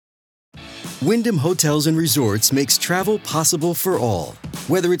Wyndham Hotels and Resorts makes travel possible for all.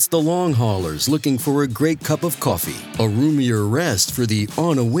 Whether it's the long haulers looking for a great cup of coffee, a roomier rest for the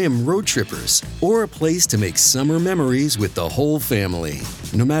on-a-whim road trippers, or a place to make summer memories with the whole family.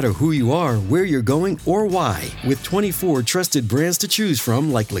 No matter who you are, where you're going, or why, with 24 trusted brands to choose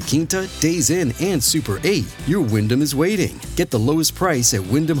from like La Quinta, Days Inn, and Super 8, your Wyndham is waiting. Get the lowest price at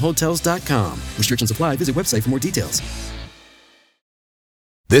WyndhamHotels.com. Restrictions apply. Visit website for more details.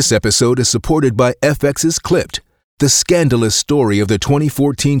 This episode is supported by FX's Clipped, the scandalous story of the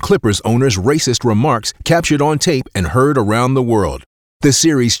 2014 Clippers owner's racist remarks captured on tape and heard around the world. The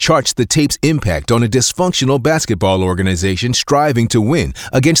series charts the tape's impact on a dysfunctional basketball organization striving to win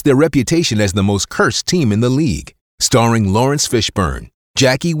against their reputation as the most cursed team in the league. Starring Lawrence Fishburne,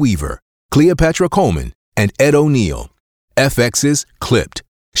 Jackie Weaver, Cleopatra Coleman, and Ed O'Neill. FX's Clipped,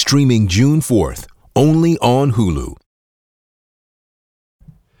 streaming June 4th, only on Hulu.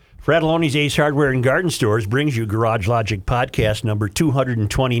 Fratelloni's Ace Hardware and Garden Stores brings you Garage Logic Podcast number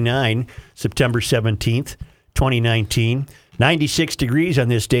 229, September 17th, 2019. 96 degrees on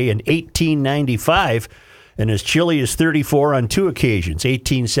this day in 1895, and as chilly as 34 on two occasions,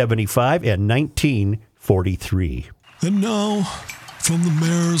 1875 and 1943. And now, from the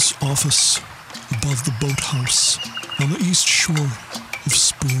mayor's office above the boathouse on the east shore of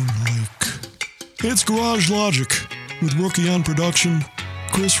Spoon Lake, it's Garage Logic with Rookie on production,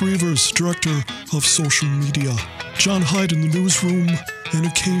 Chris Reavers, director of social media, John Hyde in the newsroom, and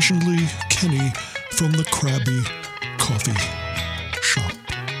occasionally Kenny from the Krabby Coffee Shop.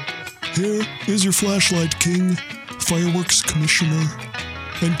 Here is your flashlight king, fireworks commissioner,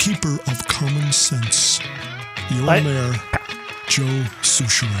 and keeper of common sense, your mayor, Joe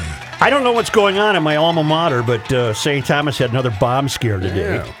Soucheray. I don't know what's going on in my alma mater, but St. Thomas had another bomb scare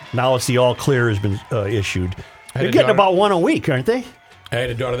today. Yeah. Now it's the all clear has been issued. They're getting about one a week, aren't they? I had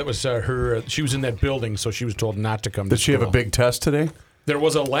a daughter that was her. She was in that building, so she was told not to come to school. Did she have a big test today? There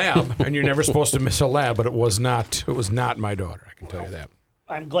was a lab, and you're never supposed to miss a lab, but it was not. It was not my daughter. I can tell you that.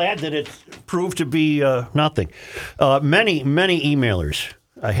 I'm glad that it proved to be nothing. Many emailers,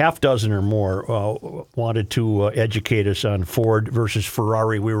 a half dozen or more, wanted to educate us on Ford versus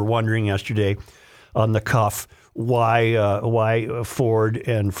Ferrari. We were wondering yesterday on the cuff why Ford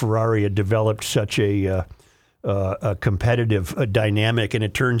and Ferrari had developed such a competitive dynamic, and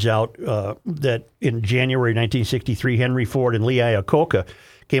it turns out that in January 1963, Henry Ford and Lee Iacocca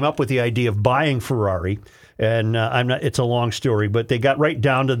came up with the idea of buying Ferrari. And it's a long story, but they got right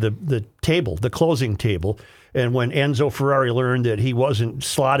down to the table, the closing table. And when Enzo Ferrari learned that he wasn't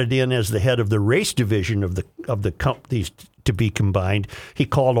slotted in as the head of the race division of the companies to be combined, he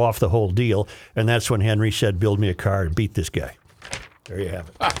called off the whole deal. And that's when Henry said, "Build me a car and beat this guy." There you have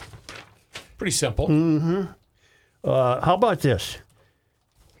it. Pretty simple. Mm-hmm. How about this?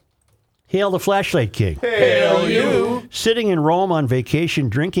 Hail the Flashlight King. Hail you. Sitting in Rome on vacation,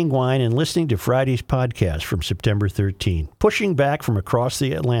 drinking wine, and listening to Friday's podcast from September 13. Pushing back from across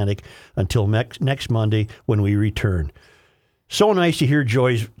the Atlantic until next Monday when we return. So nice to hear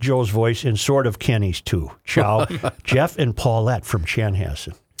Joe's voice and sort of Kenny's too. Ciao. Jeff and Paulette from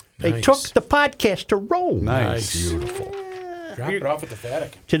Chanhassen. They Nice. took the podcast to Rome. Nice. Beautiful. Drop it off at the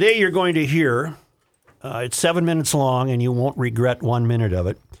Vatican. Today you're going to hear, it's 7 minutes long and you won't regret 1 minute of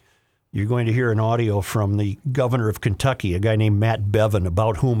it. You're going to hear an audio from the governor of Kentucky, a guy named Matt Bevin,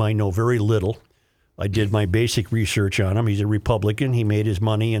 about whom I know very little. I did my basic research on him. He's a Republican. He made his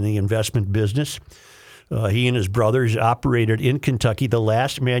money in the investment business. He and his brothers operated in Kentucky, the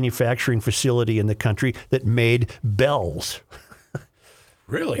last manufacturing facility in the country that made bells.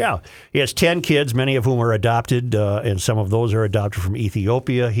 Really? Yeah. He has 10 kids, many of whom are adopted, and some of those are adopted from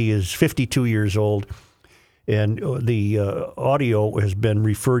Ethiopia. He is 52 years old. And the audio has been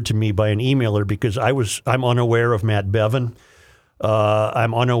referred to me by an emailer because I'm unaware of Matt Bevin.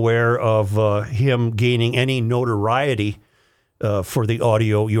 I'm unaware of him gaining any notoriety for the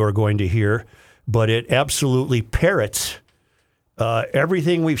audio you're going to hear, but it absolutely parrots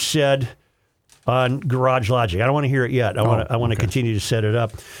everything we've said on Garage Logic. I don't want to hear it yet. I want to continue to set it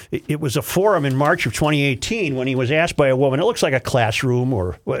up. It was a forum in March of 2018 when he was asked by a woman. It looks like a classroom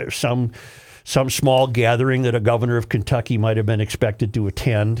or some small gathering that a governor of Kentucky might have been expected to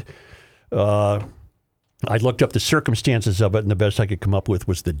attend. I looked up the circumstances of it, and the best I could come up with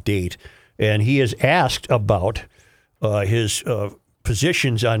was the date. And he is asked about his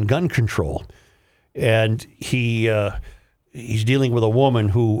positions on gun control. And he's dealing with a woman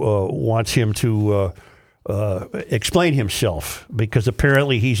who wants him to explain himself, because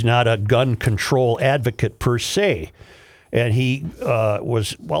apparently he's not a gun control advocate per se. And he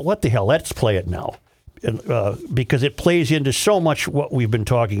was, well, what the hell? Let's play it now. because it plays into so much what we've been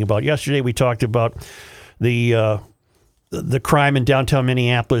talking about. Yesterday we talked about the crime in downtown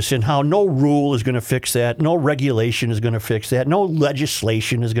Minneapolis and how no rule is going to fix that, no regulation is going to fix that, no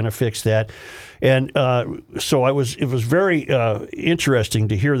legislation is going to fix that. And so it was very interesting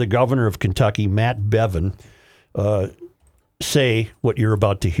to hear the governor of Kentucky, Matt Bevin, say what you're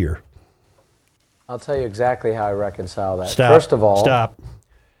about to hear. I'll tell you exactly how I reconcile that. Stop. First of all, stop.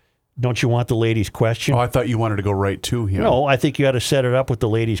 Don't you want the lady's question? Oh, I thought you wanted to go right to him. No, I think you ought to set it up with the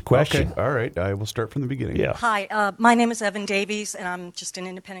lady's question. Okay, all right. I will start from the beginning. Yeah. Hi, my name is Evan Davies, and I'm just an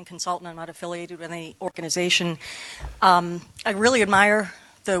independent consultant. I'm not affiliated with any organization. I really admire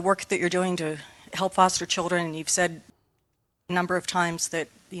the work that you're doing to help foster children, and you've said a number of times that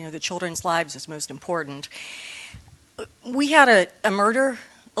the children's lives is most important. We had a murder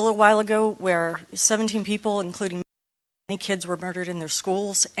a little while ago where 17 people, including many kids, were murdered in their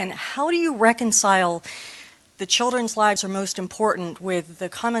schools. And how do you reconcile the children's lives are most important with the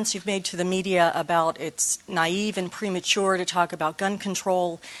comments you've made to the media about it's naive and premature to talk about gun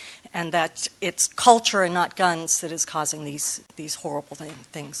control, and that it's culture and not guns that is causing these horrible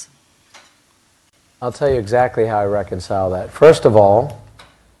things? I'll tell you exactly how I reconcile that. First of all,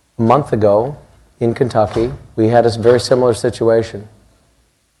 a month ago in Kentucky, we had a very similar situation.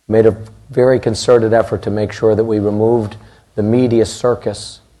 Made a very concerted effort to make sure that we removed the media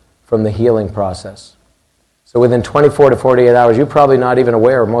circus from the healing process. So within 24 to 48 hours, you're probably not even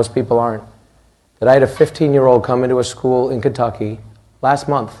aware, most people aren't, that I had a 15-year-old come into a school in Kentucky last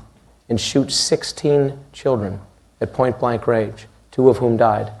month and shoot 16 children at point-blank range, 2 of whom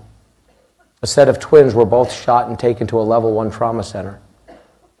died. A set of twins were both shot and taken to a level 1 trauma center.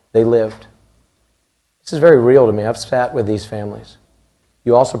 They lived. This is very real to me. I've sat with these families.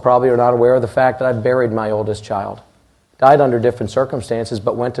 You also probably are not aware of the fact that I buried my oldest child. Died under different circumstances,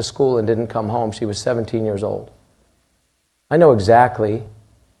 but went to school and didn't come home. She was 17 years old. I know exactly,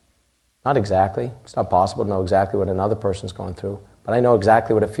 not exactly, it's not possible to know exactly what another person's going through, but I know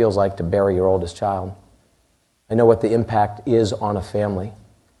exactly what it feels like to bury your oldest child. I know what the impact is on a family.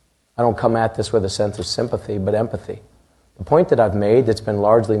 I don't come at this with a sense of sympathy, but empathy. The point that I've made that's been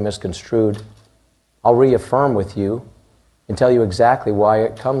largely misconstrued, I'll reaffirm with you and tell you exactly where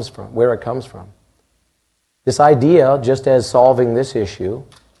it comes from. This idea, just as solving this issue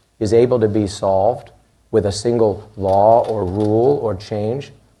is able to be solved with a single law or rule or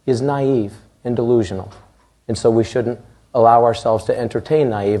change, is naive and delusional. And so we shouldn't allow ourselves to entertain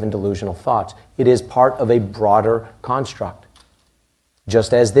naive and delusional thoughts. It is part of a broader construct,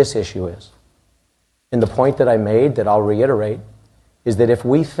 just as this issue is. And the point that I made, that I'll reiterate, is that if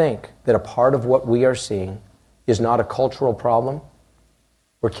we think that a part of what we are seeing is not a cultural problem,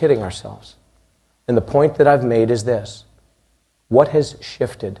 we're kidding ourselves. And the point that I've made is this. What has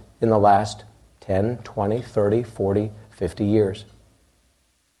shifted in the last 10, 20, 30, 40, 50 years?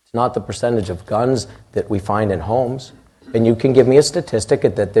 It's not the percentage of guns that we find in homes. And you can give me a statistic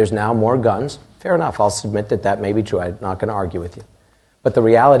that there's now more guns. Fair enough, I'll submit that may be true. I'm not going to argue with you. But the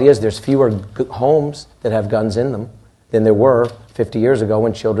reality is there's fewer homes that have guns in them than there were 50 years ago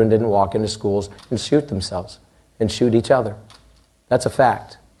when children didn't walk into schools and shoot themselves and shoot each other. That's a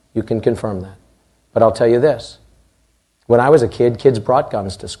fact. You can confirm that. But I'll tell you this. When I was a kid, kids brought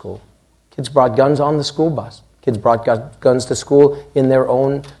guns to school. Kids brought guns on the school bus. Kids brought guns to school in their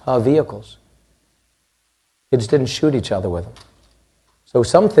own vehicles. Kids didn't shoot each other with them. So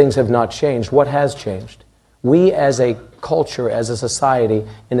some things have not changed. What has changed? We as a culture, as a society,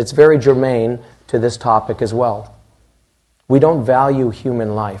 and it's very germane to this topic as well, we don't value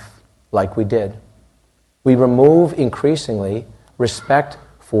human life like we did. We remove increasingly respect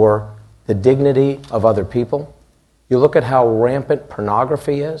for the dignity of other people. You look at how rampant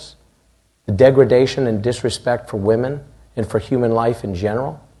pornography is, the degradation and disrespect for women and for human life in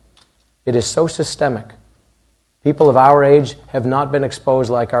general. It is so systemic. People of our age have not been exposed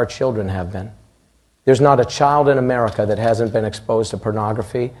like our children have been. There's not a child in America that hasn't been exposed to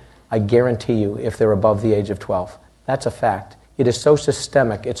pornography, I guarantee you, if they're above the age of 12. That's a fact. It is so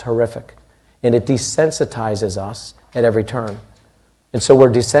systemic, it's horrific. And it desensitizes us at every turn. And so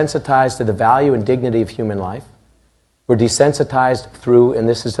we're desensitized to the value and dignity of human life. We're desensitized through, and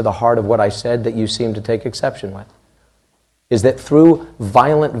this is to the heart of what I said that you seem to take exception with, is that through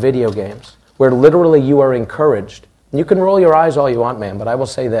violent video games, where literally you are encouraged, and you can roll your eyes all you want, man, but I will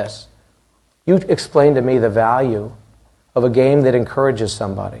say this. You explain to me the value of a game that encourages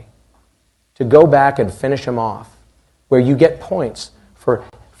somebody to go back and finish them off, where you get points for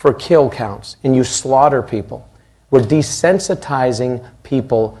kill counts and you slaughter people. We're desensitizing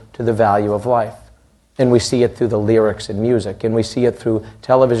people to the value of life. And we see it through the lyrics in music, and we see it through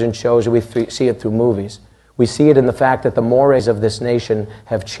television shows, and we see it through movies. We see it in the fact that the mores of this nation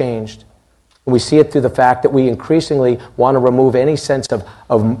have changed. And we see it through the fact that we increasingly want to remove any sense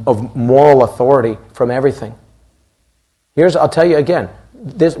of moral authority from everything. I'll tell you again,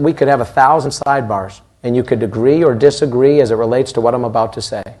 we could have 1,000 sidebars, and you could agree or disagree as it relates to what I'm about to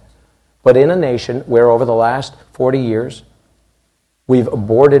say. But in a nation where over the last 40 years, we've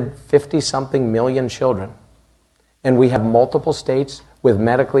aborted 50-something million children, and we have multiple states with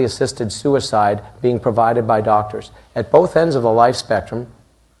medically assisted suicide being provided by doctors. At both ends of the life spectrum,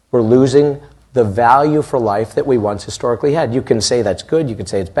 we're losing the value for life that we once historically had. You can say that's good, you can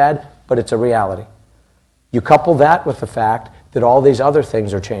say it's bad, but it's a reality. You couple that with the fact that all these other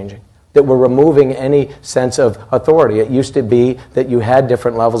things are changing, that we're removing any sense of authority. It used to be that you had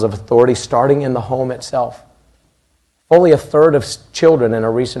different levels of authority starting in the home itself. Only a third of children in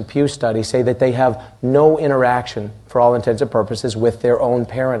a recent Pew study say that they have no interaction, for all intents and purposes, with their own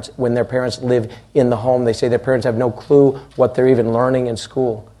parents. When their parents live in the home, they say their parents have no clue what they're even learning in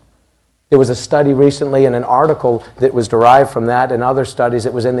school. There was a study recently and an article that was derived from that and other studies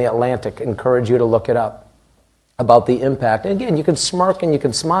that was in The Atlantic. I encourage you to look it up, about the impact. And again, you can smirk and you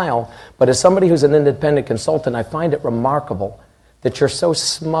can smile, but as somebody who's an independent consultant, I find it remarkable that you're so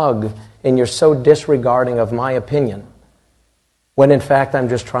smug and you're so disregarding of my opinion, when in fact I'm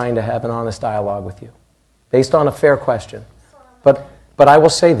just trying to have an honest dialogue with you, based on a fair question. But I will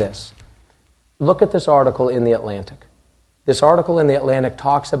say this. Look at this article in The Atlantic. This article in The Atlantic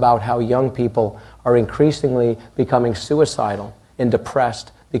talks about how young people are increasingly becoming suicidal and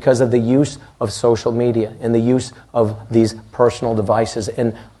depressed because of the use of social media and the use of these personal devices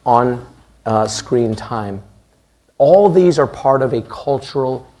and on-screen time. All these are part of a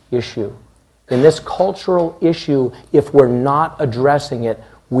cultural issue. In this cultural issue, if we're not addressing it,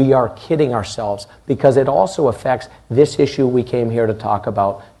 we are kidding ourselves, because it also affects this issue we came here to talk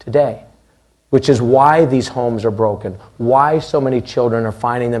about today, which is why these homes are broken, why so many children are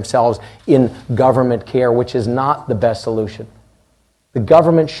finding themselves in government care, which is not the best solution. The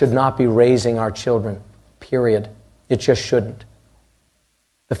government should not be raising our children, period. It just shouldn't.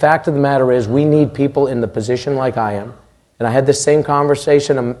 The fact of the matter is, we need people in the position like I am. And I had this same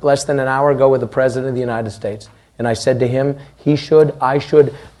conversation less than an hour ago with the President of the United States. And I said to him, he should, I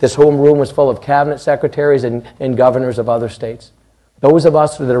should. This whole room was full of cabinet secretaries and governors of other states. Those of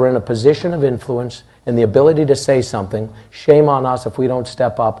us that are in a position of influence and the ability to say something, shame on us if we don't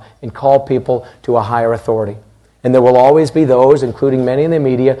step up and call people to a higher authority. And there will always be those, including many in the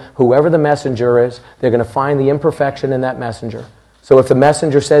media, whoever the messenger is, they're going to find the imperfection in that messenger. So if the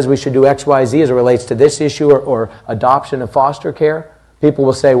messenger says we should do X, Y, Z as it relates to this issue or adoption and foster care, people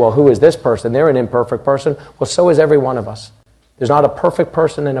will say, well, who is this person? They're an imperfect person. Well, so is every one of us. There's not a perfect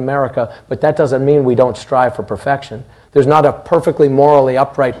person in America, but that doesn't mean we don't strive for perfection. There's not a perfectly morally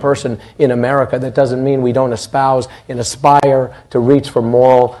upright person in America. That doesn't mean we don't espouse and aspire to reach for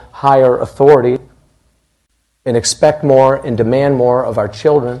moral higher authority and expect more and demand more of our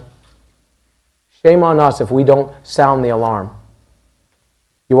children. Shame on us if we don't sound the alarm.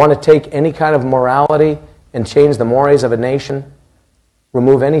 You want to take any kind of morality and change the mores of a nation,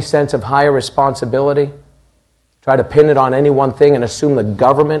 remove any sense of higher responsibility, try to pin it on any one thing and assume the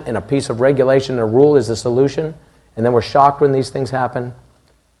government and a piece of regulation and a rule is the solution, and then we're shocked when these things happen.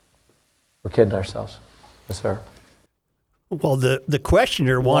 We're kidding ourselves. Yes, sir. Well, the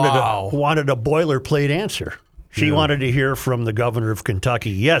questioner wanted a boilerplate answer. She wanted to hear from the governor of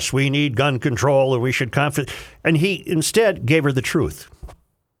Kentucky, yes, we need gun control, or we should and he instead gave her the truth.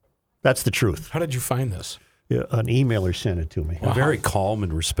 That's the truth. How did you find this? Yeah, an emailer sent it to me. A very calm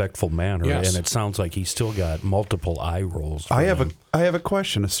and respectful manner, Yes. and it sounds like he's still got multiple eye rolls. I have a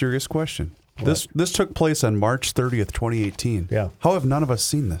question, a serious question. This took place on March 30th, 2018. Yeah. How have none of us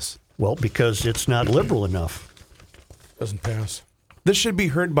seen this? Well, because it's not liberal enough. Doesn't pass. This should be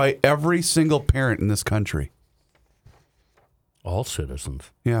heard by every single parent in this country. All citizens.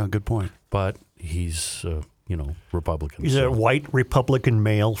 Yeah, good point. But he's, Republican. He's a white Republican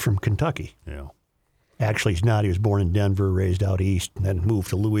male from Kentucky. Yeah. Actually, he's not. He was born in Denver, raised out east, and then moved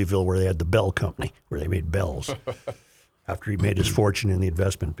to Louisville where they had the Bell Company, where they made bells, after he made his fortune in the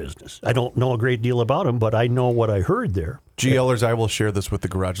investment business. I don't know a great deal about him, but I know what I heard there. GLers, I will share this with the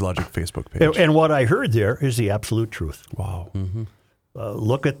Garage Logic Facebook page. And what I heard there is the absolute truth. Wow. Mm-hmm.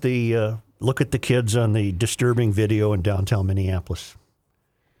 Look at the kids on the disturbing video in downtown Minneapolis.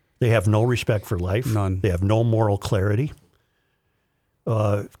 They have no respect for life. None. They have no moral clarity.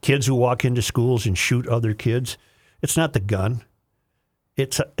 Kids who walk into schools and shoot other kids, it's not the gun.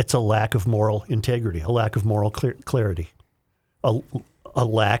 It's a lack of moral integrity, a lack of moral clarity. a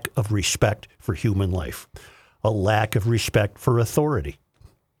lack of respect for human life, a lack of respect for authority.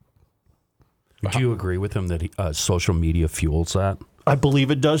 Do you agree with him that social media fuels that? I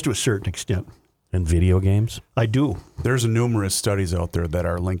believe it does to a certain extent. And video games? I do. There's numerous studies out there that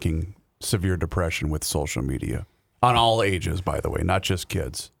are linking severe depression with social media. On all ages, by the way, not just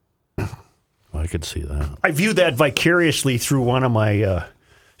kids. I could see that. I view that vicariously through one of my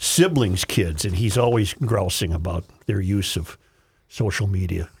siblings' kids, and he's always grousing about their use of social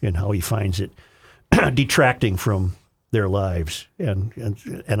media and how he finds it detracting from their lives.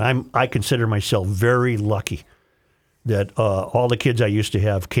 And I consider myself very lucky that all the kids I used to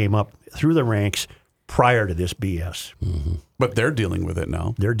have came up through the ranks prior to this BS. Mm-hmm. But they're dealing with it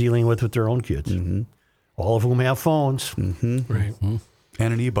now. They're dealing with their own kids, all of whom have phones. Mm-hmm. Right. Mm-hmm.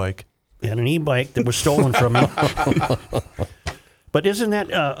 And an e-bike. And an e-bike that was stolen from me. But isn't that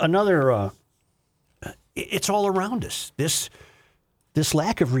another... it's all around us. This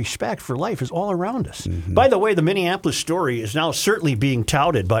lack of respect for life is all around us. Mm-hmm. By the way, the Minneapolis story is now certainly being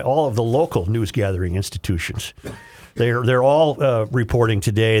touted by all of the local news-gathering institutions. They're all reporting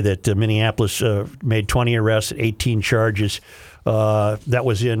today that Minneapolis made 20 arrests, 18 charges. That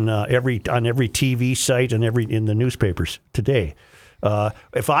was on every TV site and in the newspapers today.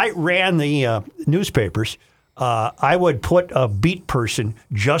 If I ran the newspapers, I would put a beat person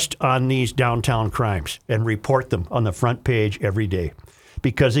just on these downtown crimes and report them on the front page every day.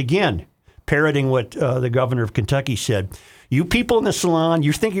 Because again, parroting what the governor of Kentucky said, you people in the salon,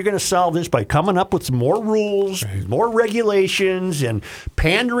 you think you're going to solve this by coming up with some more rules, more regulations, and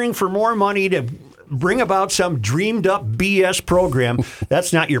pandering for more money to bring about some dreamed up BS program.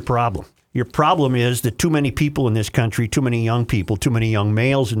 That's not your problem. Your problem is that too many people in this country, too many young people, too many young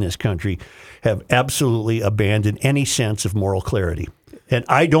males in this country have absolutely abandoned any sense of moral clarity. And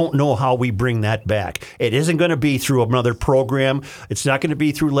I don't know how we bring that back. It isn't going to be through another program. It's not going to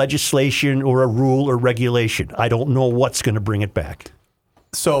be through legislation or a rule or regulation. I don't know what's going to bring it back.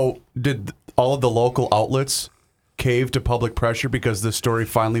 So did all of the local outlets cave to public pressure because this story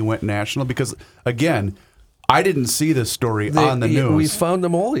finally went national? Because, again, I didn't see this story on the news. We found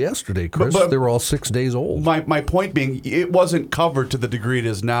them all yesterday, Chris. They were all 6 days old. My point being, it wasn't covered to the degree it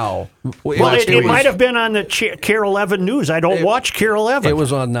is now. Well, it might have been on the KARE 11 news. I don't watch KARE 11. It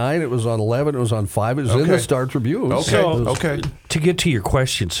was on 9, it was on 11, it was on 5. It was in the Star Tribune. Okay. To get to your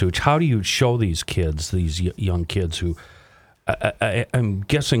question, Such, how do you show these kids, these young kids who, I'm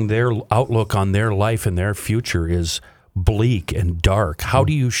guessing their outlook on their life and their future is bleak and dark. How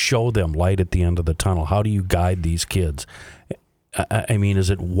do you show them light at the end of the tunnel? How do you guide these kids? I mean, is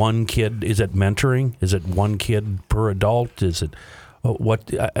it one kid? Is it mentoring? Is it one kid per adult? Is it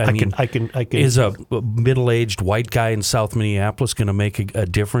what? I can. Is a middle-aged white guy in South Minneapolis going to make a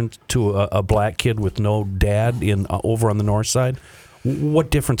difference to a black kid with no dad over on the north side? What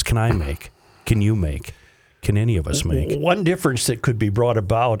difference can I make? Can you make? Can any of us make? One difference that could be brought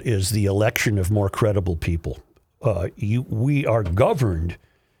about is the election of more credible people. We are governed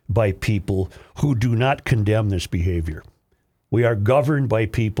by people who do not condemn this behavior. We are governed by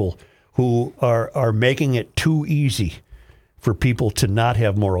people who are making it too easy for people to not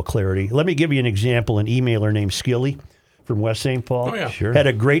have moral clarity. Let me give you an example. An emailer named Skilly from West St. Paul had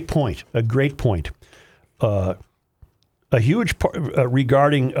a great point. A huge part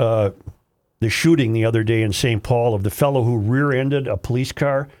regarding the shooting the other day in St. Paul of the fellow who rear-ended a police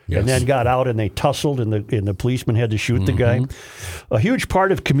car and then got out and they tussled and the policeman had to shoot the guy. A huge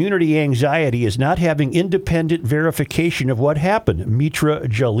part of community anxiety is not having independent verification of what happened, Mitra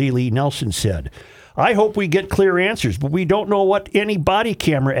Jalili Nelson said. I hope we get clear answers, but we don't know what any body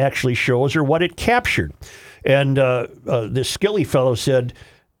camera actually shows or what it captured. And this Skilly fellow said,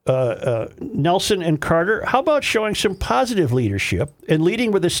 Nelson and Carter, how about showing some positive leadership and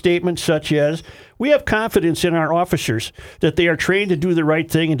leading with a statement such as, we have confidence in our officers that they are trained to do the right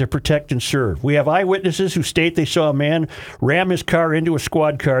thing and to protect and serve. We have eyewitnesses who state they saw a man ram his car into a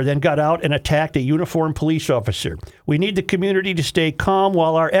squad car, then got out and attacked a uniformed police officer. We need the community to stay calm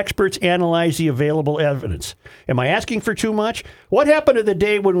while our experts analyze the available evidence. Am I asking for too much? What happened to the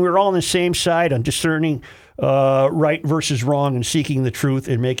day when we were all on the same side on discerning right versus wrong and seeking the truth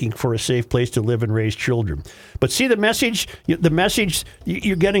and making for a safe place to live and raise children? But see the message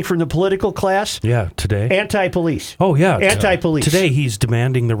you're getting from the political class? Yeah, today. Anti-police. Oh, yeah. Anti-police. Today he's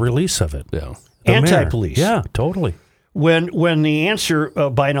demanding the release of it. Yeah. Anti-police. Mayor. Yeah, totally. When the answer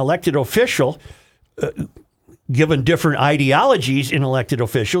by an elected official given different ideologies in elected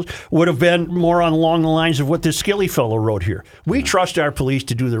officials, would have been more along the lines of what this Skilly fellow wrote here. We trust our police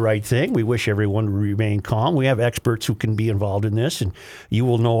to do the right thing. We wish everyone would remain calm. We have experts who can be involved in this, and you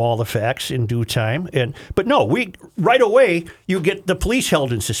will know all the facts in due time. But no, right away, you get the police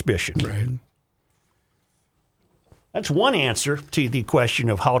held in suspicion. Right. That's one answer to the question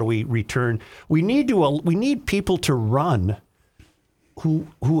of how do we return. We need people to run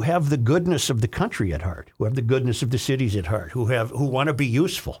who have the goodness of the country at heart, who have the goodness of the cities at heart, who want to be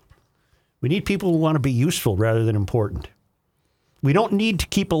useful. We need people who want to be useful rather than important. We don't need to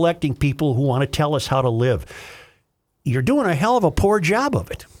keep electing people who want to tell us how to live. You're doing a hell of a poor job of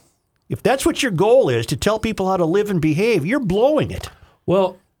it. If that's what your goal is, to tell people how to live and behave, you're blowing it.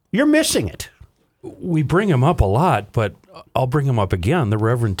 Well, you're missing it. We bring him up a lot, but I'll bring him up again. The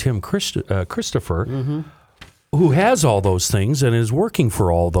Reverend Tim Christopher, who has all those things and is working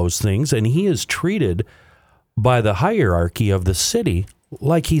for all those things, and he is treated by the hierarchy of the city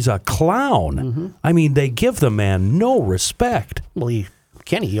like he's a clown. I mean, they give the man no respect. Well,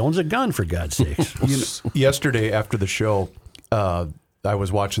 Kenny, he owns a gun, for God's sakes. Yesterday after the show, I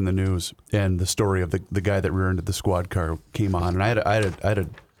was watching the news, and the story of the guy that rear-ended the squad car came on, and I had a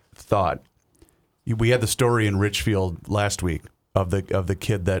thought. We had the story in Richfield last week of the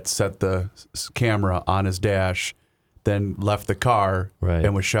kid that set the camera on his dash, then left the car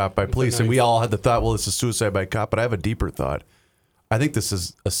and was shot by police. And we all had the thought, well, this is suicide by cop. But I have a deeper thought. I think this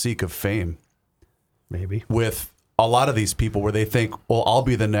is a seek of fame. Maybe. With a lot of these people where they think, well, I'll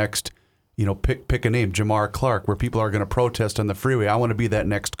be the next, pick a name, Jamar Clark, where people are going to protest on the freeway. I want to be that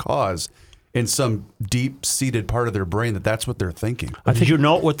next cause. In some deep-seated part of their brain, that's what they're thinking. Did you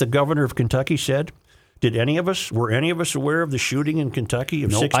note what the governor of Kentucky said? Were any of us aware of the shooting in Kentucky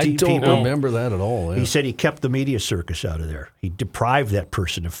of 60 people? I don't remember that at all. Yeah. He said he kept the media circus out of there. He deprived that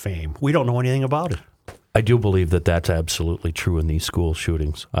person of fame. We don't know anything about it. I do believe that that's absolutely true in these school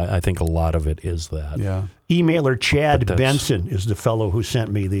shootings. I think a lot of it is that. Yeah. Emailer Chad Benson is the fellow who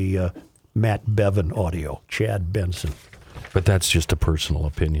sent me the Matt Bevin audio. Chad Benson. But that's just a personal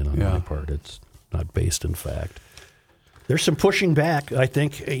opinion on my part. It's not based in fact. There's some pushing back. I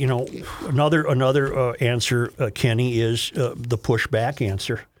think, another answer, Kenny, is the pushback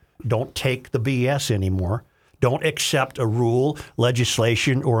answer. Don't take the BS anymore. Don't accept a rule,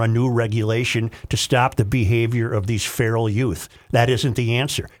 legislation, or a new regulation to stop the behavior of these feral youth. That isn't the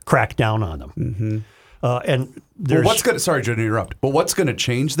answer. Crack down on them. And there's sorry to interrupt, but what's going to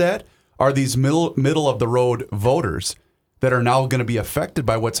change that are these middle of the road voters that are now going to be affected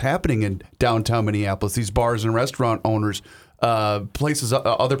by what's happening in downtown Minneapolis, these bars and restaurant owners, other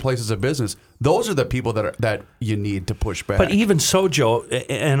places of business. Those are the people that you need to push back. But even so, Joe,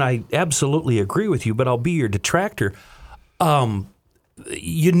 and I absolutely agree with you, but I'll be your detractor.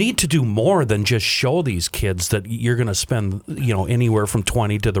 You need to do more than just show these kids that you're going to spend, anywhere from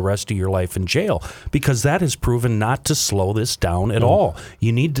 20 to the rest of your life in jail, because that has proven not to slow this down at all.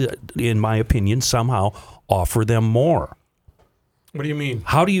 You need to, in my opinion, somehow offer them more. What do you mean?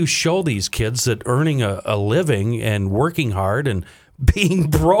 How do you show these kids that earning a living and working hard and being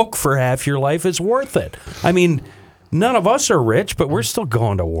broke for half your life is worth it? I mean, none of us are rich, but we're still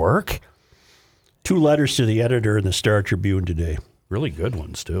going to work. 2 letters to the editor in the Star Tribune today. Really good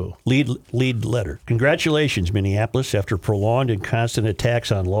ones, too. Lead letter. Congratulations, Minneapolis. After prolonged and constant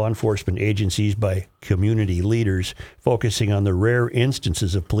attacks on law enforcement agencies by community leaders focusing on the rare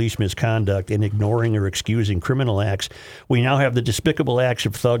instances of police misconduct and ignoring or excusing criminal acts, we now have the despicable acts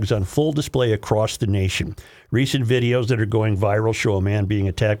of thugs on full display across the nation. Recent videos that are going viral show a man being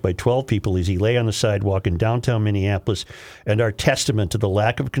attacked by 12 people as he lay on the sidewalk in downtown Minneapolis and are testament to the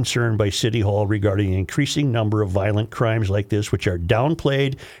lack of concern by City Hall regarding the increasing number of violent crimes like this, which are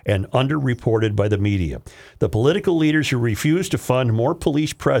downplayed and underreported by the media. The political leaders who refuse to fund more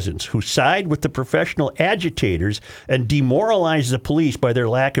police presence, who side with the professional agitators and demoralize the police by their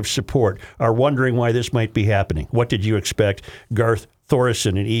lack of support, are wondering why this might be happening. What did you expect? Garth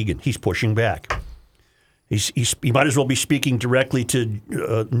Thoresen in Eagan. He's pushing back. He might as well be speaking directly to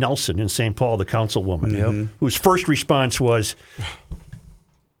Nelson in St. Paul, the councilwoman, whose first response was,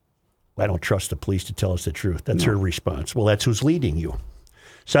 I don't trust the police to tell us the truth. That's her response. Well, that's who's leading you.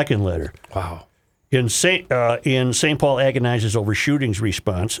 Second letter. Wow. In St. Paul agonizes over shootings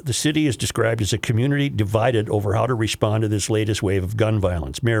response, the city is described as a community divided over how to respond to this latest wave of gun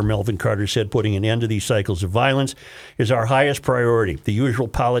violence. Mayor Melvin Carter said putting an end to these cycles of violence is our highest priority. The usual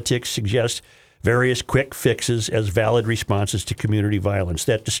politics suggests various quick fixes as valid responses to community violence.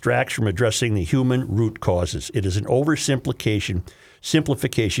 That distracts from addressing the human root causes. It is an oversimplification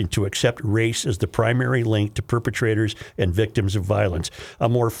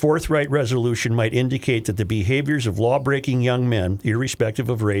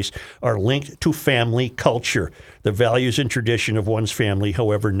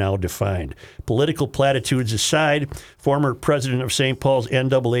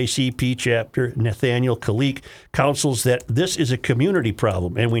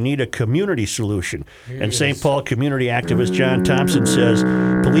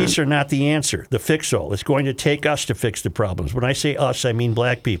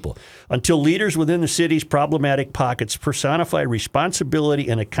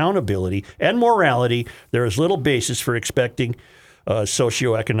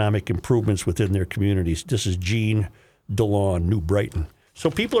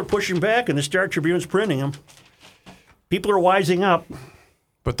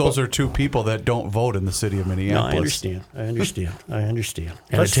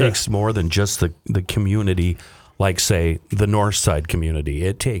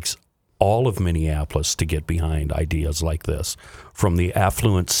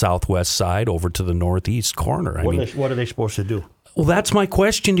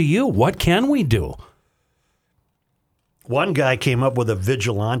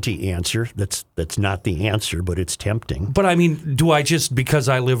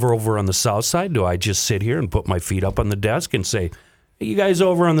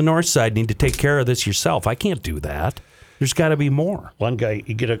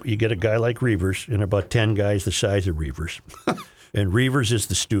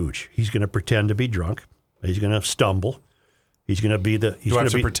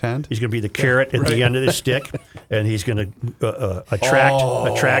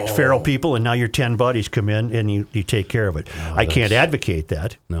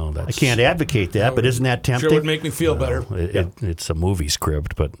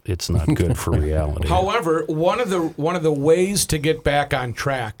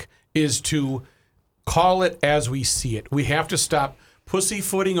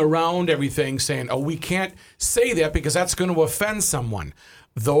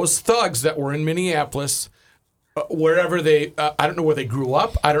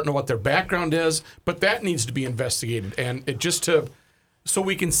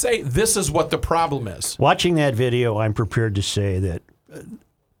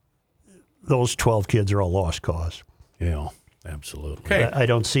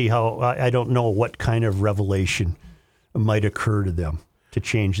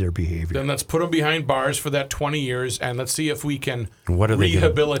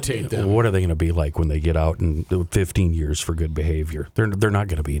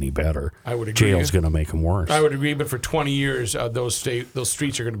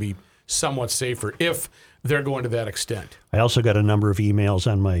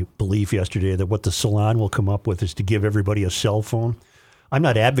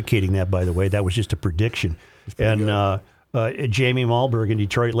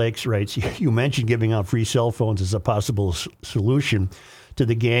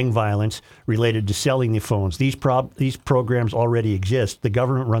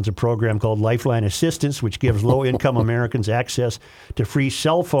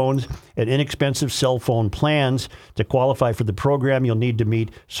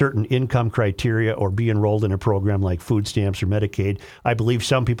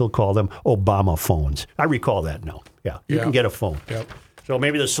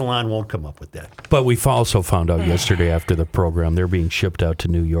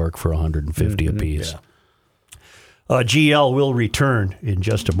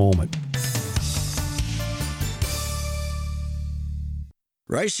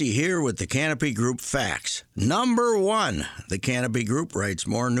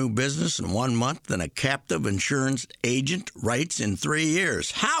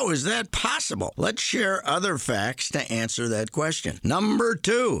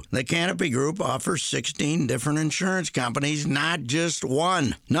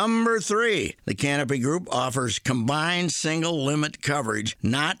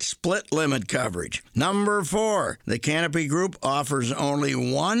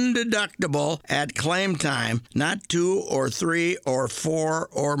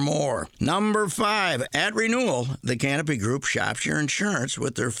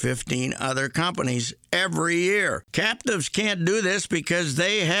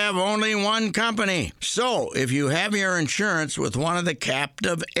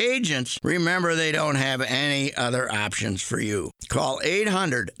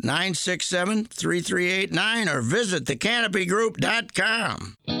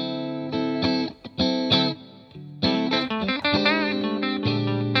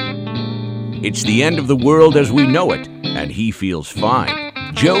It's the end of the world as we know it, and he feels fine.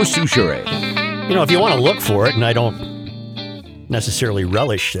 Joe Soucheray. You know, if you want to look for it, and I don't necessarily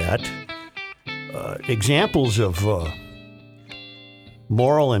relish that, examples of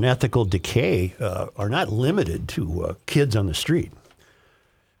moral and ethical decay are not limited to kids on the street.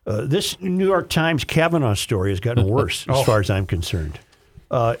 This New York Times Kavanaugh story has gotten worse as far as I'm concerned.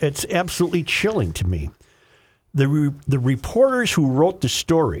 It's absolutely chilling to me. The reporters who wrote the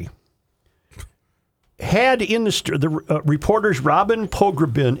story had in the reporters Robin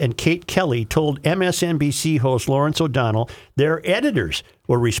Pogrebin and Kate Kelly told MSNBC host Lawrence O'Donnell their editors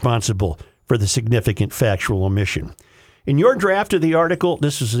were responsible for the significant factual omission. In your draft of the article,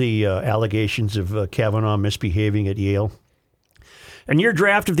 this is the allegations of Kavanaugh misbehaving at Yale. In your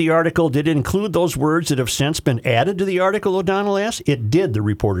draft of the article, did it include those words that have since been added to the article, O'Donnell asked? It did, the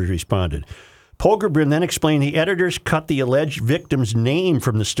reporters responded. Pogrebin then explained the editors cut the alleged victim's name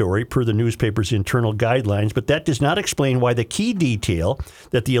from the story per the newspaper's internal guidelines, but that does not explain why the key detail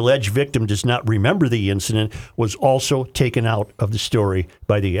that the alleged victim does not remember the incident was also taken out of the story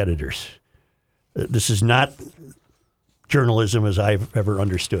by the editors. This is not journalism as I've ever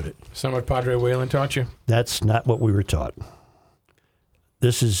understood it. Some what Padre Whalen taught you? That's not what we were taught.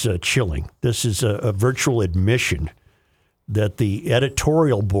 This is chilling. This is a virtual admission that the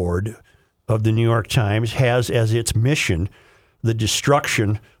editorial board of the New York Times has as its mission the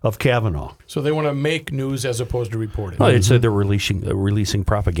destruction of Kavanaugh. So they want to make news as opposed to report it. Well, it's they're releasing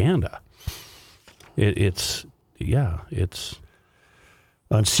propaganda. It's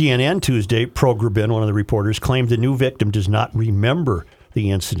on CNN Tuesday, Pogrebin, one of the reporters, claimed the new victim does not remember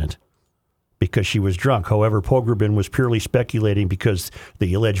the incident because she was drunk. However, Pogrebin was purely speculating because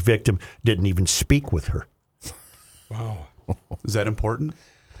the alleged victim didn't even speak with her. Wow. Is that important?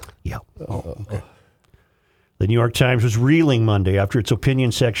 Yeah. Okay. The New York Times was reeling Monday after its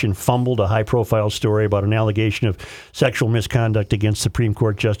opinion section fumbled a high-profile story about an allegation of sexual misconduct against Supreme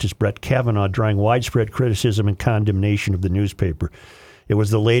Court Justice Brett Kavanaugh, drawing widespread criticism and condemnation of the newspaper. It was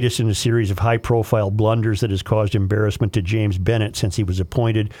the latest in a series of high-profile blunders that has caused embarrassment to James Bennett since he was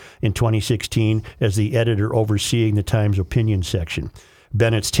appointed in 2016 as the editor overseeing the Times opinion section.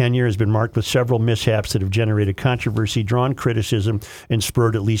 Bennett's tenure has been marked with several mishaps that have generated controversy, drawn criticism, and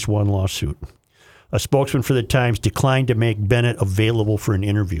spurred at least one lawsuit. A spokesman for the Times declined to make Bennett available for an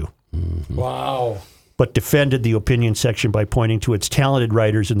interview. Mm-hmm. Wow. But defended the opinion section by pointing to its talented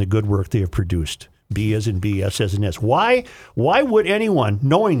writers and the good work they have produced. B as in B, S as in S. Why would anyone,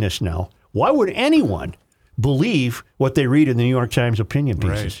 knowing this now, why would anyone believe what they read in the New York Times opinion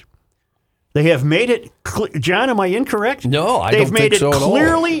pieces? Right. They have made it John, am I incorrect? No, I They've don't made think so it at all.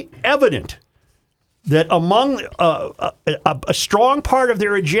 clearly evident that among a strong part of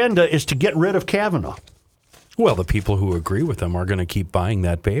their agenda is to get rid of Kavanaugh. Well, the people who agree with them are going to keep buying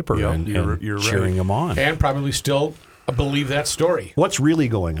that paper and you're cheering them on. And probably still believe that story. What's really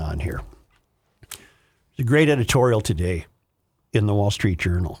going on here? There's a great editorial today in the Wall Street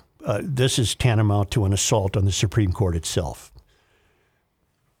Journal. This is tantamount to an assault on the Supreme Court itself.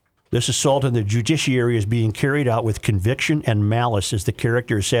 This assault on the judiciary is being carried out with conviction and malice, as the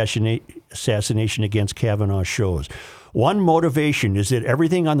character assassination against Kavanaugh shows. One motivation is that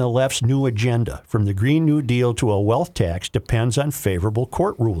everything on the left's new agenda, from the Green New Deal to a wealth tax, depends on favorable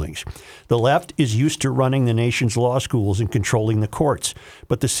court rulings. The left is used to running the nation's law schools and controlling the courts.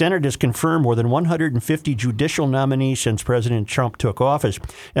 But the Senate has confirmed more than 150 judicial nominees since President Trump took office,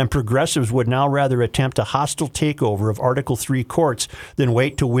 and progressives would now rather attempt a hostile takeover of Article III courts than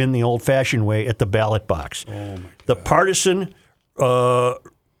wait to win the old-fashioned way at the ballot box. The partisan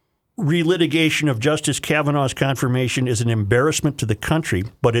relitigation of Justice Kavanaugh's confirmation is an embarrassment to the country,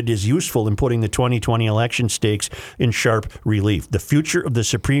 but it is useful in putting the 2020 election stakes in sharp relief. The future of the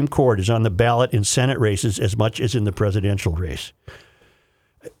Supreme Court is on the ballot in Senate races as much as in the presidential race.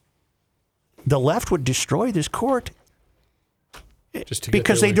 The left would destroy this court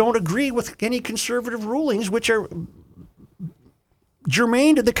because they don't agree with any conservative rulings which are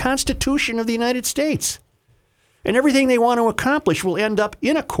germane to the Constitution of the United States. And everything they want to accomplish will end up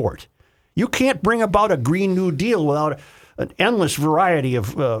in a court. You can't bring about a Green New Deal without an endless variety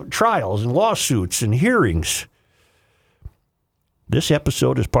of trials and lawsuits and hearings. This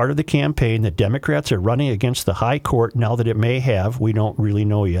episode is part of the campaign that Democrats are running against the high court now that it may have, we don't really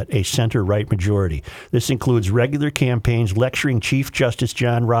know yet, a center-right majority. This includes regular campaigns lecturing Chief Justice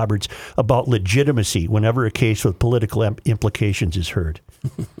John Roberts about legitimacy whenever a case with political implications is heard.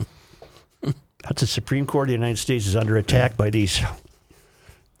 That's the Supreme Court of the United States is under attack by these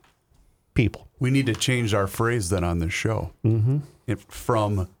people. We need to change our phrase then on this show. Mm-hmm.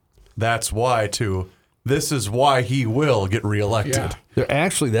 From "that's why" to this is why he will get reelected. Yeah.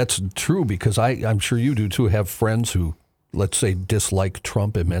 Actually, that's true because I'm sure you do too. Have friends who, let's say, dislike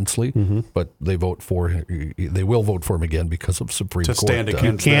Trump immensely, but they will vote for him again because of Supreme Court. To stand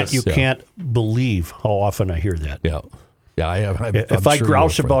against You can't believe how often I hear that. Yeah, I have. If I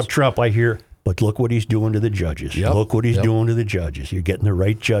grouse about Trump, I hear, but look what he's doing to the judges. Yep. Look what he's doing to the judges. You're getting the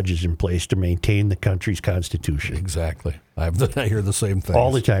right judges in place to maintain the country's constitution. Exactly. I hear the same thing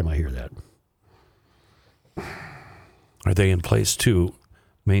all the time. I hear that. Are they in place to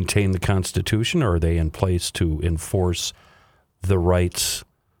maintain the Constitution, or are they in place to enforce the rights,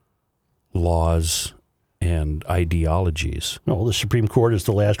 laws, and ideologies? No, the Supreme Court is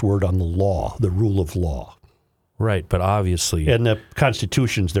the last word on the law, the rule of law. Right, but obviously... And the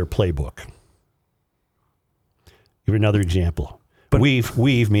Constitution's their playbook. Give another example. But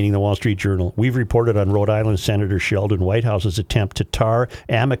we've, meaning the Wall Street Journal, we've reported on Rhode Island Senator Sheldon Whitehouse's attempt to tar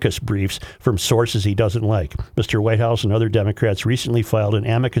amicus briefs from sources he doesn't like. Mr. Whitehouse and other Democrats recently filed an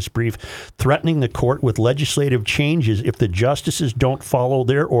amicus brief threatening the court with legislative changes if the justices don't follow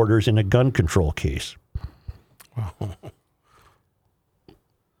their orders in a gun control case.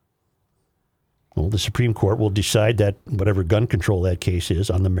 Well, the Supreme Court will decide that whatever gun control that case is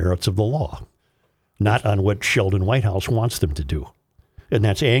on the merits of the law, not on what Sheldon Whitehouse wants them to do. And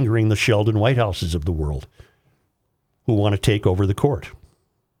that's angering the Sheldon Whitehouses of the world who want to take over the court.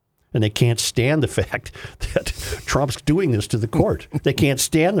 And they can't stand the fact that Trump's doing this to the court. They can't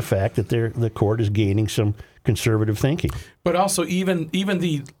stand the fact that the court is gaining some conservative thinking. But also, even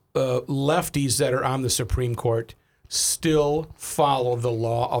the lefties that are on the Supreme Court still follow the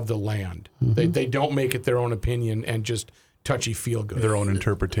law of the land. They don't make it their own opinion and just touchy-feel-good. Their own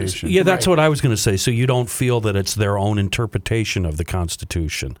interpretation. Yeah, that's what I was going to say. So you don't feel that it's their own interpretation of the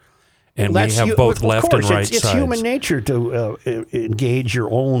Constitution. And we have both left and right sides. It's human nature to engage your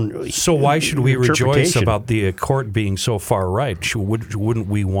own. So why should we rejoice about the court being so far right? Wouldn't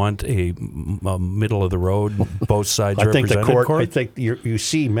we want a middle of the road, both sides represented court? I think you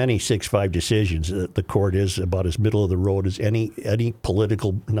see many 6-5 decisions that the court is about as middle of the road as any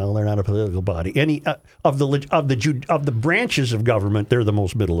political. No, they're not a political body. Any of the branches of government, they're the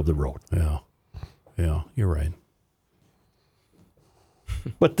most middle of the road. Yeah, you're right.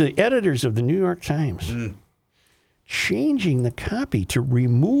 But the editors of the New York Times changing the copy to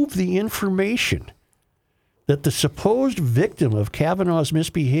remove the information that the supposed victim of Kavanaugh's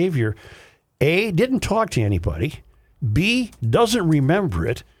misbehavior, A, didn't talk to anybody, B, doesn't remember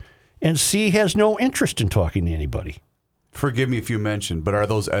it, and C, has no interest in talking to anybody. Forgive me if you mentioned, but are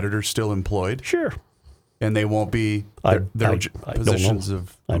those editors still employed? Sure. And they won't be their positions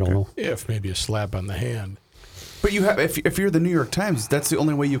of... I don't know. If maybe a slap on the hand. But you have, if you're the New York Times, that's the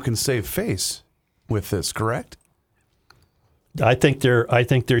only way you can save face with this, correct? I think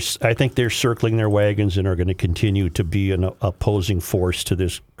they're circling their wagons and are going to continue to be an opposing force to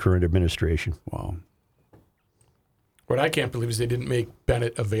this current administration. Wow. What I can't believe is they didn't make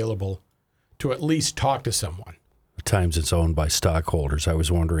Bennett available to at least talk to someone. The Times is owned by stockholders. I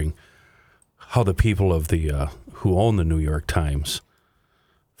was wondering how the people of the who own the New York Times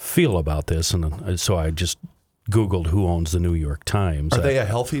feel about this, and so I just Googled who owns the New York Times. Are they a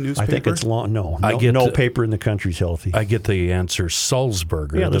healthy newspaper? I think it's no paper in the country's healthy. I get the answer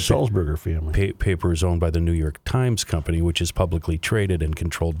Sulzberger. Yeah, the Sulzberger family. Paper is owned by the New York Times Company, which is publicly traded and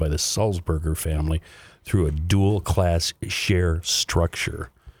controlled by the Sulzberger family through a dual-class share structure.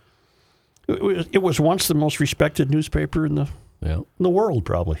 It was once the most respected newspaper in the world,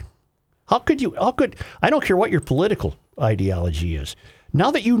 probably. How could I don't care what your political ideology is. Now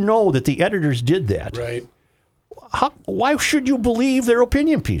that you know that the editors did that, right? Why should you believe their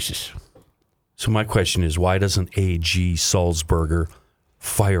opinion pieces? So my question is, why doesn't A.G. Sulzberger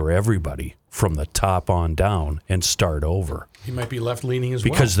fire everybody from the top on down and start over? He might be left-leaning as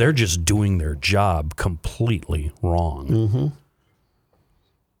well. Because they're just doing their job completely wrong. Mm-hmm.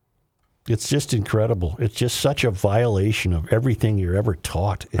 It's just incredible. It's just such a violation of everything you're ever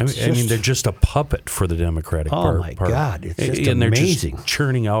taught. I mean, they're just a puppet for the Democratic Party. Oh, my God. It's just and amazing. They're just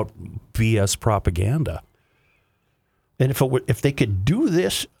churning out BS propaganda. And if they could do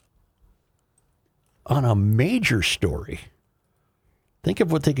this on a major story, think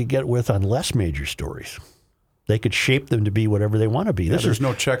of what they could get with on less major stories. They could shape them to be whatever they want to be. Yeah, there's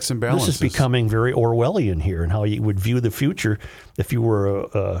no checks and balances. This is becoming very Orwellian here, and how you would view the future if you were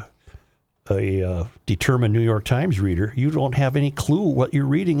a determined New York Times reader. You don't have any clue what you're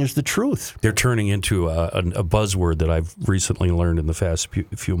reading is the truth. They're turning into a buzzword that I've recently learned in the past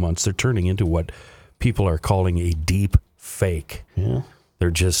few months. They're turning into what people are calling a deep fake. Yeah.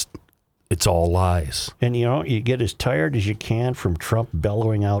 They're just It's all lies. And, you get as tired as you can from Trump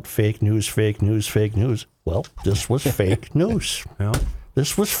bellowing out fake news, fake news, fake news. Well, this was fake news. Yeah.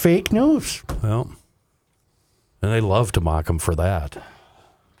 This was fake news. Well, and they love to mock him for that.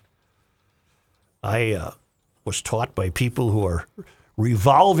 I was taught by people who are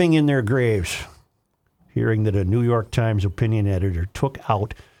revolving in their graves, hearing that a New York Times opinion editor took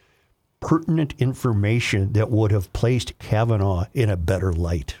out pertinent information that would have placed Kavanaugh in a better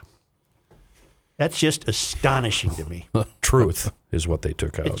light. That's just astonishing to me. Truth is what they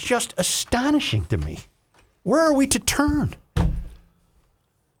took out. It's just astonishing to me. Where are we to turn?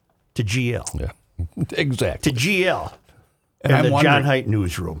 To GL. Yeah, exactly. To GL. And And I'm the John wondering- Haidt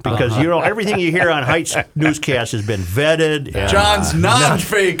newsroom. Because, everything you hear on Haidt's newscast has been vetted. and- John's not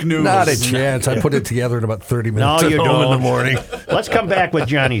fake news. Not a chance. I put it together in about 30 minutes No, at you home don't. in the morning. Let's come back with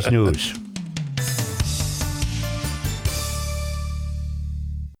Johnny's news.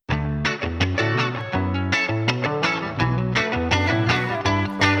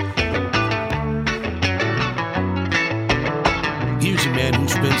 Here's a man who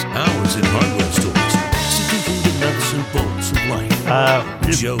spends hours in hardware stores, sifting through the nuts and bolts of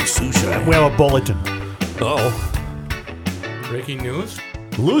life. Joe Souchere. We have a bulletin. Breaking news.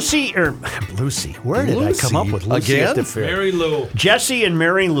 Lucy, where did I come up Lucy? with Lucy Again? at the fair? Mary Lou. Jesse and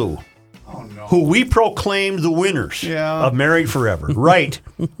Mary Lou, who we proclaimed the winners of Married Forever. Right.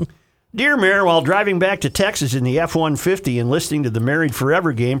 Dear Mayor, while driving back to Texas in the F-150 and listening to the Married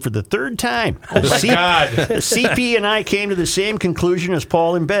Forever game for the third time, CP and I came to the same conclusion as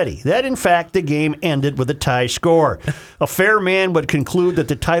Paul and Betty, that in fact the game ended with a tie score. A fair man would conclude that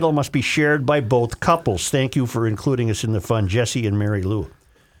the title must be shared by both couples. Thank you for including us in the fun, Jesse and Mary Lou.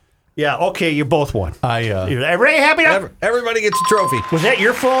 Yeah, okay, you both won. Everybody happy now? Everybody gets a trophy. Was that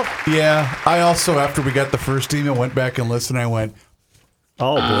your fault? Yeah. I also, after we got the first email, went back and listened. I went,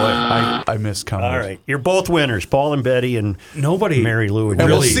 Oh, boy. I miscounted. All right. You're both winners, Paul and Betty and Mary Lou. And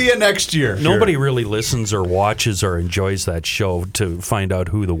we'll see you next year. Nobody really listens or watches or enjoys that show to find out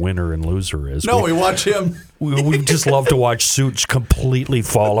who the winner and loser is. No, we watch him. We just love to watch suits completely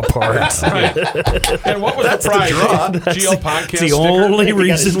fall apart. And what was the prize? GL podcast. It's the sticker? only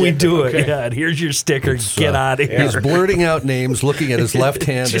reason we do it. Okay. Yeah, and here's your sticker. Get out of here. He's blurting out names, looking at his left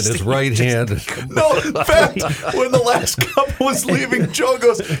hand and his right hand. No, in fact, when the last couple was leaving, Joe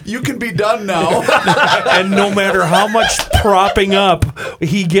goes, "You can be done now." And no matter how much propping up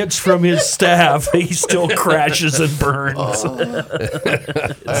he gets from his staff, he still crashes and burns.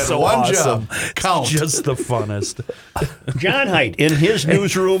 I had so one awesome. job. Count. Just the funnest. John Haidt in his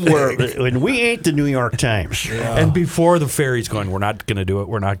newsroom when we ain't the New York Times. And before the fair, he's going, we're not going to do it.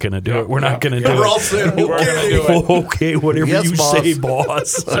 We're not going to do it. We're not going to do it. We're all saying, We're gonna do it. Okay, whatever Yes, you boss. say,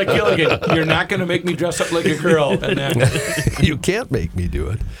 boss. It's like Gilligan. You're not going to make me dress up like a girl. And then You can't make me do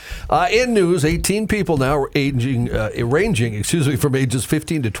it. In news, 18 people now ranging from ages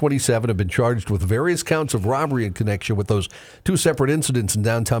 15 to 27 have been charged with various counts of robbery in connection with those two separate incidents in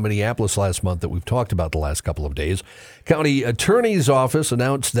downtown Minneapolis last month that we've talked about the last couple of days. County Attorney's Office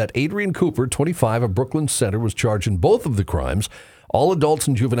announced that Adrian Cooper, 25, of Brooklyn Center, was charged in both of the crimes. All adults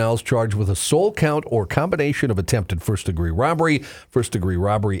and juveniles charged with a sole count or combination of attempted first-degree robbery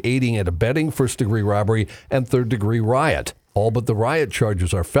aiding and abetting first-degree robbery, and third-degree riot. All but the riot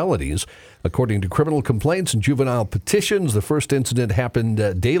charges are felonies. According to criminal complaints and juvenile petitions, the first incident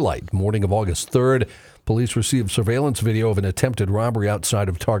happened daylight, morning of August 3rd. Police received surveillance video of an attempted robbery outside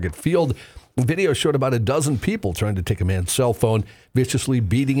of Target Field. The video showed about a dozen people trying to take a man's cell phone, viciously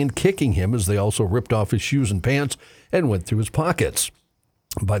beating and kicking him as they also ripped off his shoes and pants and went through his pockets.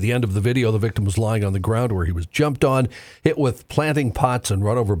 By the end of the video, the victim was lying on the ground where he was jumped on, hit with planting pots, and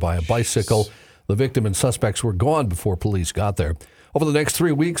run over by a bicycle. The victim and suspects were gone before police got there. Over the next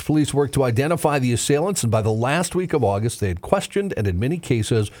 3 weeks, police worked to identify the assailants, and by the last week of August, they had questioned and in many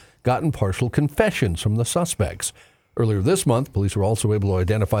cases gotten partial confessions from the suspects. Earlier this month, police were also able to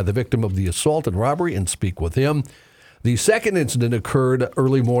identify the victim of the assault and robbery and speak with him. The second incident occurred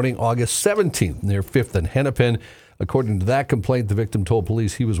early morning, August 17th, near 5th and Hennepin. According to that complaint, the victim told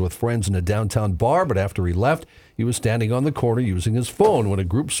police he was with friends in a downtown bar, but after he left, he was standing on the corner using his phone when a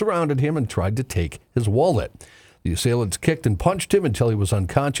group surrounded him and tried to take his wallet. The assailants kicked and punched him until he was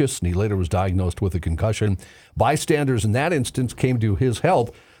unconscious, and he later was diagnosed with a concussion. Bystanders in that instance came to his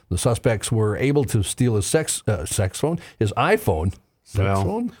help. The suspects were able to steal his his iPhone.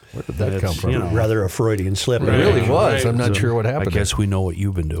 Phone? Where did that come from? Rather a Freudian slip. It really was. I'm not sure what happened. I guess we know what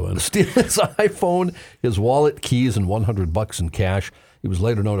you've been doing. Steal his iPhone, his wallet, keys, and $100 in cash. He was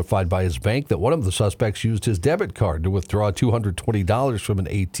later notified by his bank that one of the suspects used his debit card to withdraw $220 from an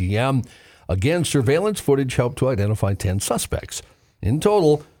ATM. Again, surveillance footage helped to identify 10 suspects. In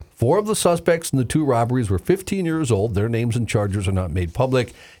total, 4 of the suspects in the 2 robberies were 15 years old. Their names and charges are not made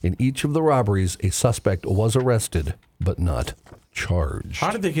public. In each of the robberies, a suspect was arrested, but not charged.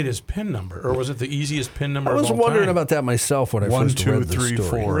 How did they get his PIN number? Or was it the easiest PIN number I was of all wondering time? about that myself when I first read the story. 1, 2,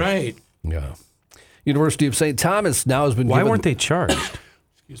 3, 4. Right. Yeah. University of St. Thomas now has been Why given... weren't they charged?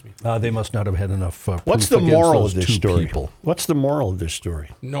 Excuse me. They must not have had enough What's proof the against moral those of this 2 story? people. What's the moral of this story?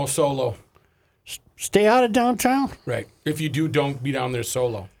 No solo. Stay out of downtown. Right. If you do, don't be down there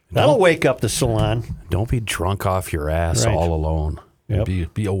solo. That'll wake up the salon. Don't be drunk off your ass Right. all alone.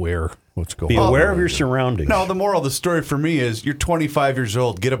 Yep. Be aware what's going Be on. aware of your surroundings. No, the moral of the story for me is you're 25 years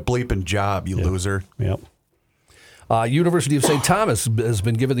old. Get a bleeping job, you loser. Yep. University of St. Thomas has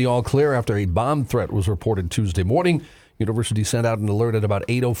been given the all clear after a bomb threat was reported Tuesday morning. University sent out an alert at about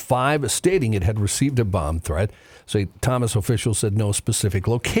 8:05 stating it had received a bomb threat. St. Thomas officials said no specific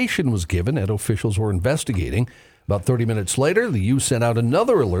location was given and officials were investigating. About 30 minutes later, the U sent out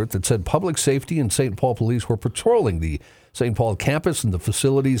another alert that said public safety and St. Paul police were patrolling the St. Paul campus and the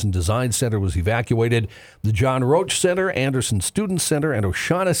Facilities and Design Center was evacuated. The John Roach Center, Anderson Student Center, and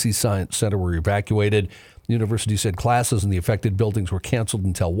O'Shaughnessy Science Center were evacuated. The university said classes in the affected buildings were canceled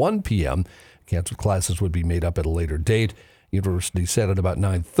until 1 p.m. Canceled classes would be made up at a later date. University said at about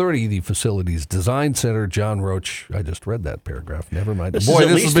 9:30, the Facilities Design Center, John Roach. I just read that paragraph. Never mind. This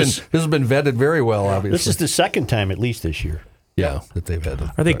has been vetted very well, obviously. This is the second time, at least this year. Yeah, that they've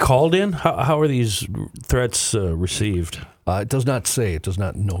had. Are they called in? How are these threats received? It does not say. It does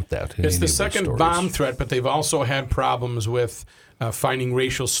not note that. It's the second bomb threat, but they've also had problems with finding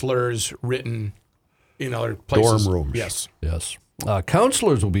racial slurs written in other places. Dorm rooms. Yes.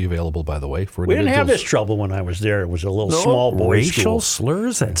 Counselors will be available, by the way, for We didn't have this individuals. trouble when I was there. It was a little small boys' Racial school.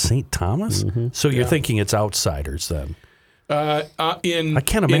 slurs at St. Thomas? So you're thinking it's outsiders then? I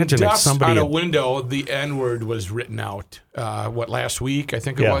can't imagine in if dust somebody on a had- window, the N-word was written out. Last week? I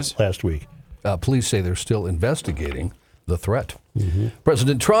think it was. last week. Police say they're still investigating the threat.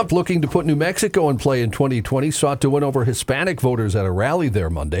 President Trump, looking to put New Mexico in play in 2020, sought to win over Hispanic voters at a rally there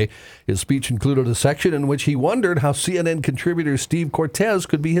Monday. His speech included a section in which he wondered how CNN contributor Steve Cortez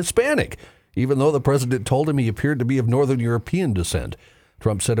could be Hispanic, even though the president told him he appeared to be of Northern European descent.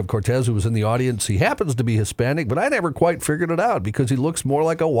 Trump said of Cortez, who was in the audience, he happens to be Hispanic, but I never quite figured it out because he looks more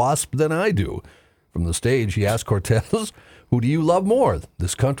like a wasp than I do. From the stage, he asked Cortez, who do you love more,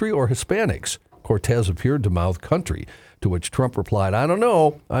 this country or Hispanics? Cortez appeared to mouth country, to which Trump replied, I don't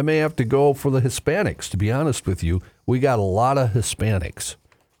know. I may have to go for the Hispanics. To be honest with you, we got a lot of Hispanics.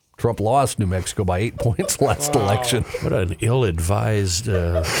 Trump lost New Mexico by 8 points last election. What an ill-advised...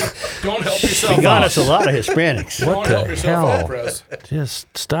 Don't help yourself We got out. us a lot of Hispanics. Don't help yourself out, Prez.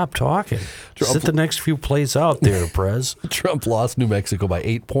 Just stop talking. Sit the next few plays out there, Prez. Trump lost New Mexico by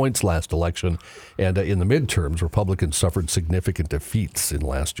 8 points last election. And in the midterms, Republicans suffered significant defeats in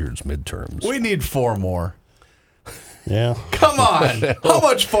last year's midterms. We need 4 more. Yeah. Come on. How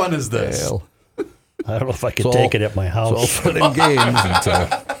much fun is this? Well, I don't know if I could It's take all- it at my it's all house. fun and games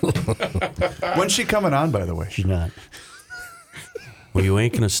until When's she coming on, by the way? She's not. Well, you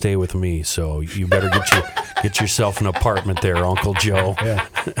ain't going to stay with me, so you better get yourself an apartment there, Uncle Joe. Yeah.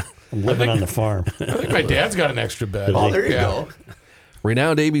 I'm living on the farm. I think my dad's got an extra bed. Oh, there you go.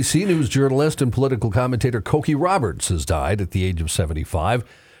 Renowned ABC News journalist and political commentator Cokie Roberts has died at the age of 75.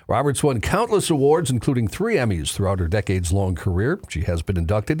 Roberts won countless awards, including 3 Emmys throughout her decades-long career. She has been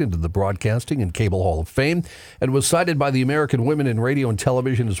inducted into the Broadcasting and Cable Hall of Fame and was cited by the American Women in Radio and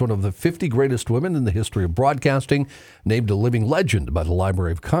Television as one of the 50 greatest women in the history of broadcasting, named a living legend by the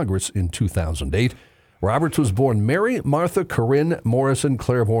Library of Congress in 2008. Roberts was born Mary Martha Corinne Morrison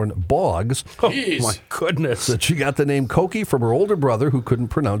Claiborne Boggs. Jeez. My goodness. Said she got the name Cokie from her older brother who couldn't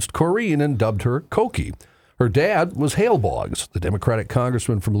pronounce Corrine and dubbed her Cokie. Her dad was Hale Boggs, the Democratic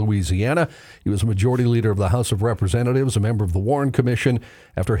congressman from Louisiana. He was a majority leader of the House of Representatives, a member of the Warren Commission.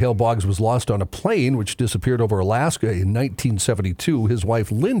 After Hale Boggs was lost on a plane which disappeared over Alaska in 1972, his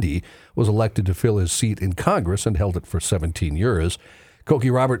wife Lindy was elected to fill his seat in Congress and held it for 17 years.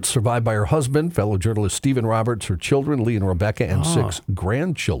 Cokie Roberts survived by her husband, fellow journalist Stephen Roberts, her children, Lee and Rebecca, and 6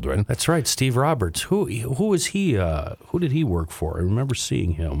 grandchildren. That's right, Steve Roberts. Who is he? Who did he work for? I remember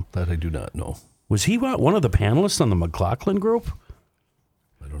seeing him. That I do not know. Was he one of the panelists on the McLaughlin Group?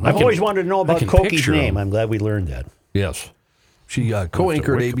 I don't know. I've always wanted to know about can Cokie's picture name. him. I'm glad we learned that. Yes. She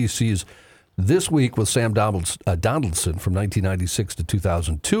co-anchored Wiki- ABC's This Week with Sam Donaldson from 1996 to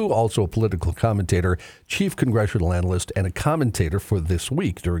 2002, also a political commentator, chief congressional analyst, and a commentator for This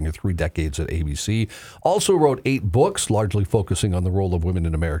Week during her 3 decades at ABC. Also wrote 8 books, largely focusing on the role of women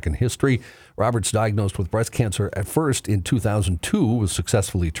in American history. Roberts, diagnosed with breast cancer at first in 2002, was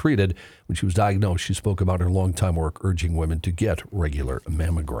successfully treated. When she was diagnosed, she spoke about her longtime work urging women to get regular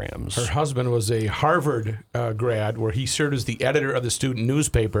mammograms. Her husband was a Harvard grad where he served as the editor of the student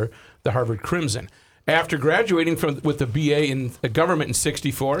newspaper, the Harvard Crimson. After graduating with the BA in government in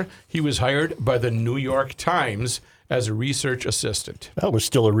 1964, he was hired by the New York Times as a research assistant. That was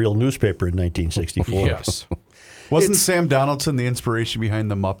still a real newspaper in 1964. Yes. Wasn't Sam Donaldson the inspiration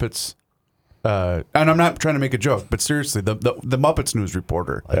behind the Muppets? And I'm not trying to make a joke, but seriously, the Muppets news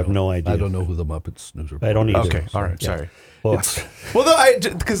reporter. I have no idea. I don't know who the Muppets news reporter. I don't either. Okay, all right, sorry. Well,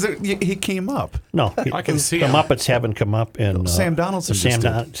 because he came up. No, I can see the him. Muppets haven't come up, and Sam Donaldson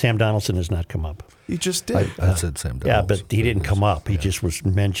Sam Donaldson has not come up. He just did. I said Sam Donaldson. Yeah, but he didn't come up. He just was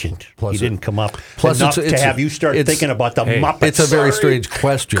mentioned. Plus he didn't come up plus enough it's to have you start thinking about the Muppets. It's a very strange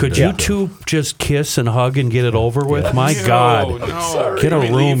question. Could you two just kiss and hug and get it over with? My God. No. Get a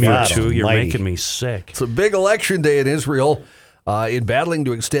room, you God two. You're almighty. making me sick. It's a big election day in Israel. In battling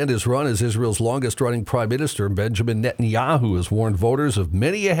to extend his run as Israel's longest-running prime minister, Benjamin Netanyahu has warned voters of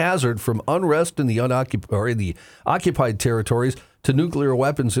many a hazard from unrest in the occupied territories to nuclear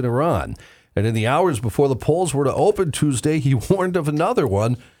weapons in Iran. And in the hours before the polls were to open Tuesday, he warned of another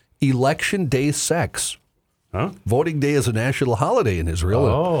one, Election Day sex. Huh? Voting Day is a national holiday in Israel.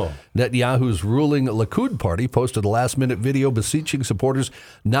 Oh. Netanyahu's ruling Likud party posted a last-minute video beseeching supporters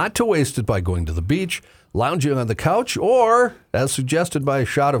not to waste it by going to the beach, lounging on the couch, or, as suggested by a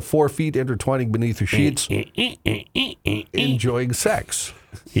shot of 4 feet intertwining beneath the sheets, enjoying sex.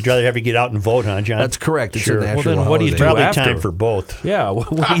 He'd rather have you get out and vote, huh, John? That's correct. It's a national Well, then what do you holiday. do Probably after? time for both. Yeah, what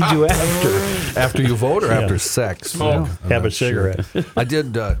do you do after? After you vote or after sex? Smoke. I'm Have a not sure. cigarette. I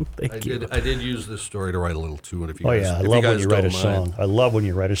did use this story to write a little too. And if you Oh guys, yeah, I if love you when guys you write a don't mind. song. I love when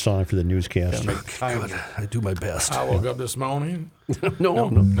you write a song for the newscast. I do my best. I woke up this morning. No.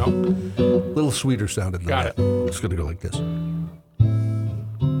 No. A little sweeter sounded than Got that. It's going to go like this.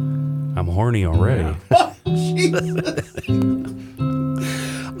 I'm horny already.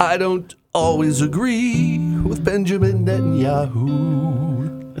 I don't always agree with Benjamin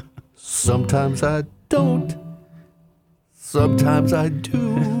Netanyahu. Sometimes I don't. Sometimes I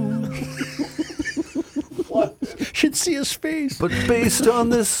do. Should see his face. But based on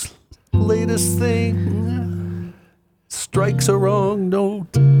this latest thing, strikes a wrong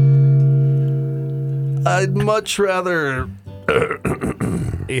note. I'd much rather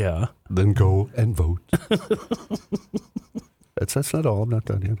Yeah. than go and vote. That's not all. I'm not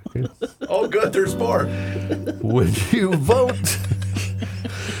done yet. Okay. Oh, good. There's more. When you vote,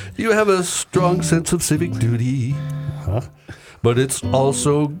 you have a strong sense of civic duty. But it's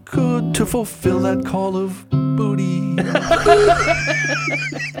also good to fulfill that call of booty.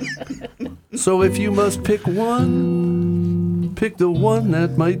 So if you must pick one, pick the one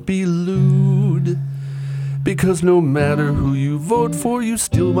that might be lewd. Because no matter who you vote for, you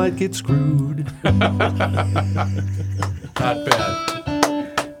still might get screwed. Not bad.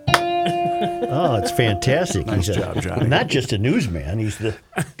 Oh, it's fantastic. Nice He's job, Johnny. not just a newsman. He's the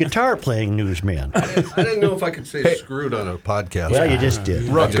guitar-playing newsman. I didn't know if I could say screwed on a podcast. Well, you just did.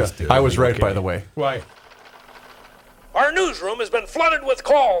 I was right, by the way. Why? Our newsroom has been flooded with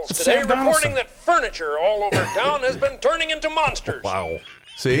calls It's today Sam Donaldson. reporting that furniture all over town has been turning into monsters. Wow.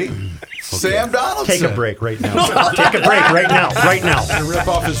 See? Sam Donaldson. Take a break right now. Take a break right now. Right now. To rip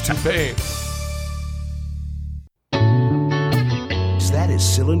off his toupee. Is that his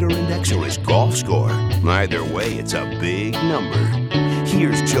cylinder index or his golf score? Either way, it's a big number.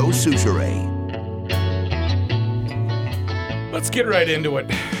 Here's Joe Souchere. Let's get right into it.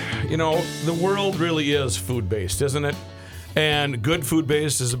 You know, the world really is food-based, isn't it? And good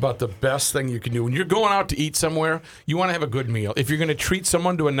food-based is about the best thing you can do. When you're going out to eat somewhere, you want to have a good meal. If you're going to treat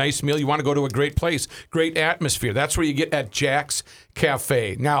someone to a nice meal, you want to go to a great place, great atmosphere. That's where you get at Jack's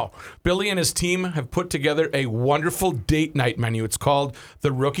Cafe. Now, Billy and his team have put together a wonderful date night menu. It's called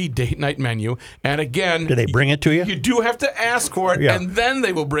the Rookie Date Night Menu. And again, Do they bring it to you? you do have to ask for it, Yeah. and then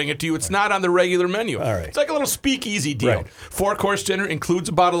they will bring it to you. It's not on the regular menu. All right. It's like a little speakeasy deal. Right. 4-course dinner includes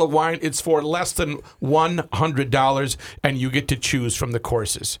a bottle of wine. It's for less than $100, and you get to choose from the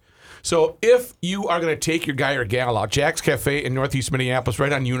courses. So if you are going to take your guy or gal out, Jack's Cafe in Northeast Minneapolis,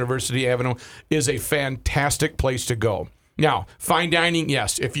 right on University Avenue, is a fantastic place to go. Now, fine dining,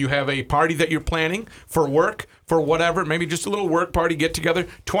 yes. If you have a party that you're planning for work, for whatever, maybe just a little work party, get together,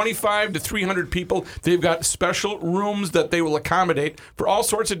 25 to 300 people. They've got special rooms that they will accommodate for all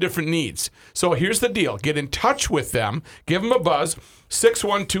sorts of different needs. So here's the deal. Get in touch with them. Give them a buzz.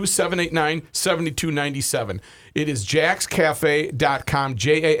 612-789-7297. It is jaxcafe.com,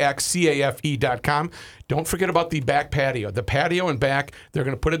 JAXCAFE.com. Don't forget about the back patio. The patio and back, they're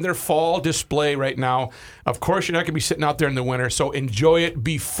going to put in their fall display right now. Of course, you're not going to be sitting out there in the winter, so enjoy it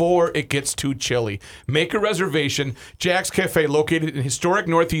before it gets too chilly. Make a reservation. Jack's Cafe, located in historic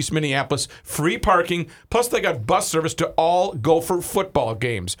Northeast Minneapolis. Free parking, plus they got bus service to all Gopher football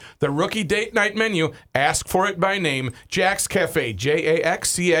games. The rookie date night menu, ask for it by name. Jack's Cafe,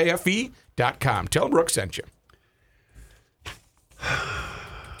 JAXCAFE.com. Tell them Brooke sent you.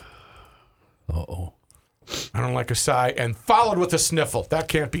 Uh-oh. I don't like a sigh, and followed with a sniffle. That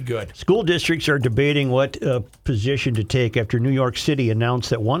can't be good. School districts are debating what position to take after New York City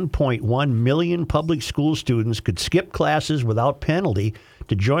announced that 1.1 million public school students could skip classes without penalty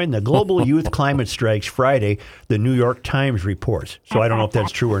to join the global youth climate strikes Friday, the New York Times reports. So I don't know if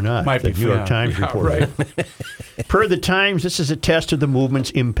that's true or not. Might the be New York fair. Times Yeah, reported. right. Per the Times, this is a test of the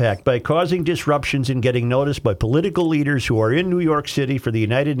movement's impact by causing disruptions in getting noticed by political leaders who are in New York City for the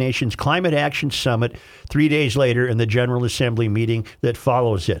United Nations Climate Action Summit 3 days later and the General Assembly meeting that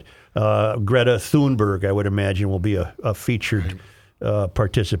follows it. Greta Thunberg, I would imagine, will be a featured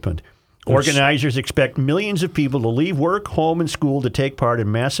participant. Organizers expect millions of people to leave work, home, and school to take part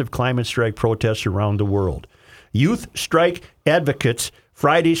in massive climate strike protests around the world. Youth strike advocates,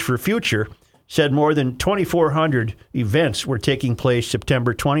 Fridays for Future, said more than 2,400 events were taking place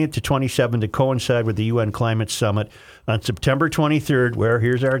September 20th to 27th to coincide with the UN Climate Summit on September 23rd, where,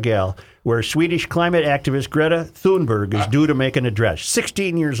 here's our gal, where Swedish climate activist Greta Thunberg is due to make an address.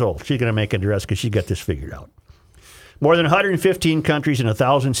 16 years old. She's going to make an address because she's got this figured out. More than 115 countries and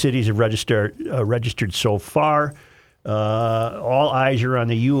 1,000 cities have registered so far. All eyes are on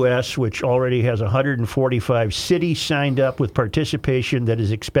the U.S., which already has 145 cities signed up with participation that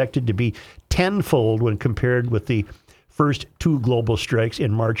is expected to be tenfold when compared with the first two global strikes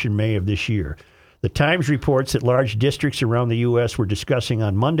in March and May of this year. The Times reports that large districts around the U.S. were discussing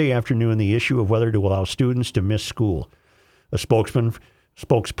on Monday afternoon the issue of whether to allow students to miss school. A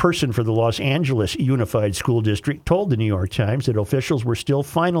spokesperson for the Los Angeles Unified School District told the New York Times that officials were still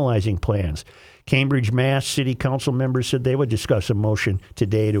finalizing plans. Cambridge, Mass. City Council members said they would discuss a motion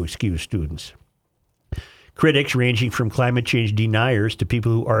today to excuse students. Critics, ranging from climate change deniers to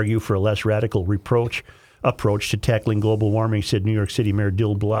people who argue for a less radical approach to tackling global warming, said New York City Mayor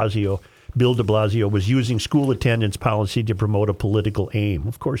Bill de Blasio was using school attendance policy to promote a political aim.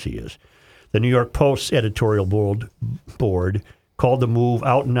 Of course he is. The New York Post's editorial board called the move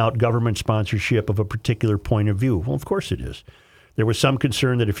out-and-out government sponsorship of a particular point of view. Well, of course it is. There was some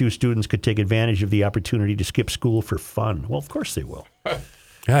concern that a few students could take advantage of the opportunity to skip school for fun. Well, of course they will.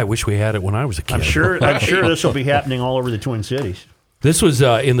 Yeah, I wish we had it when I was a kid. I'm sure this will be happening all over the Twin Cities. This was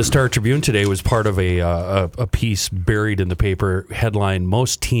in the Star Tribune today. Was part of a piece buried in the paper headline: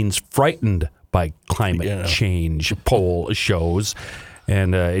 "Most teens frightened by climate change," poll shows.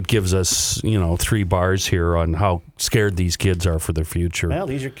 And it gives us, 3 bars here on how scared these kids are for their future. Well,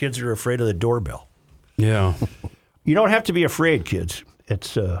 these are kids that are afraid of the doorbell. Yeah. You don't have to be afraid, kids.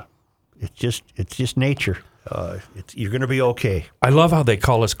 It's just nature. You're going to be okay. I love how they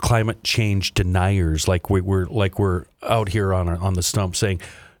call us climate change deniers, like we're out here on the stump saying,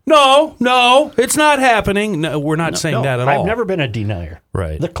 No, it's not happening. No, we're not saying that at all. I've never been a denier.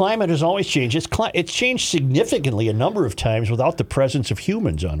 Right. The climate has always changed. It's changed significantly a number of times without the presence of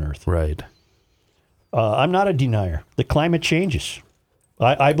humans on Earth. Right. I'm not a denier. The climate changes.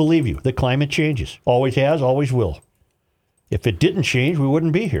 I believe you. The climate changes. Always has, always will. If it didn't change, we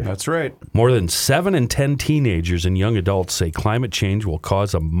wouldn't be here. That's right. More than 7 in 10 teenagers and young adults say climate change will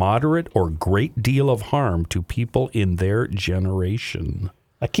cause a moderate or great deal of harm to people in their generation.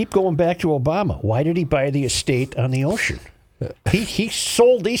 I keep going back to Obama. Why did he buy the estate on the ocean? He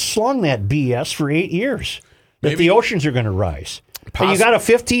slung that BS for 8 years that the oceans are going to rise. And you got a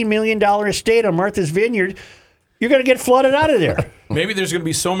 $15 million estate on Martha's Vineyard, you're going to get flooded out of there. Maybe there's going to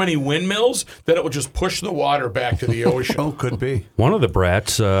be so many windmills that it will just push the water back to the ocean. Oh, could be. One of the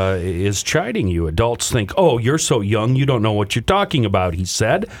brats is chiding you. Adults think, "Oh, you're so young, you don't know what you're talking about," he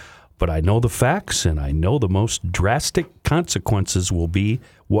said. But I know the facts, and I know the most drastic consequences will be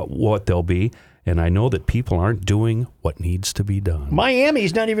what they'll be, and I know that people aren't doing what needs to be done.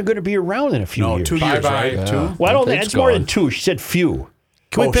 Miami's not even going to be around in a few years. 2 years, right? Yeah. 2? Well, I don't think it's more than 2. She said few.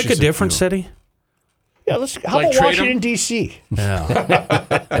 Can we pick a different city? Yeah, how about Washington, D.C.? Yeah,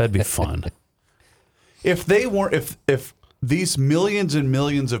 that'd be fun. If they weren't, if these millions and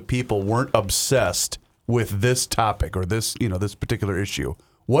millions of people weren't obsessed with this topic or this particular issue,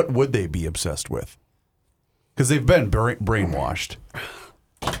 what would they be obsessed with? Because they've been brainwashed.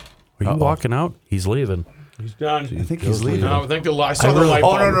 Are you walking out? He's leaving. He's done. I think he's leaving. No, I think I saw the light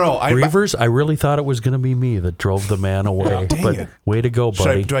bulb. Oh, no. Reavers, I really thought it was going to be me that drove the man away. Dang it. Way to go,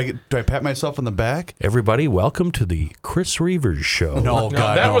 buddy. Do I pat myself on the back? Everybody, welcome to the Chris Reavers Show. No,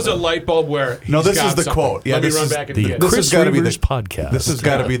 God, that was a light bulb where No, this is the quote. Yeah, Let me this run is back and the get it. This Chris has got to be the Reavers podcast. This has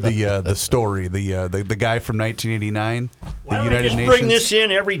got to be the story. The guy from 1989, Why the don't I United just Nations. bring this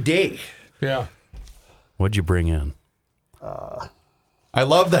in every day? Yeah. What'd you bring in? I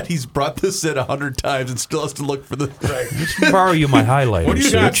love that he's brought this in 100 times and still has to look for the. Right. Borrow you my highlighter. What do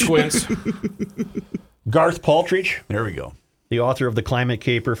you got, Squints? Garth Paltridge, There we go. the author of The Climate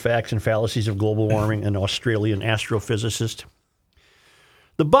Caper, Facts and Fallacies of Global Warming, an Australian astrophysicist.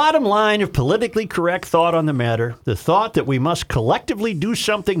 The bottom line of politically correct thought on the matter, the thought that we must collectively do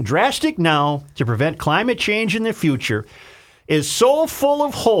something drastic now to prevent climate change in the future, is so full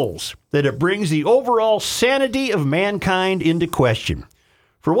of holes that it brings the overall sanity of mankind into question.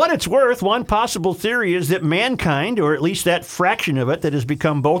 For what it's worth, one possible theory is that mankind, or at least that fraction of it that has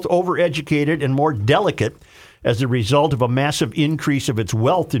become both overeducated and more delicate as a result of a massive increase of its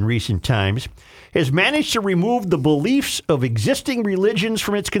wealth in recent times, has managed to remove the beliefs of existing religions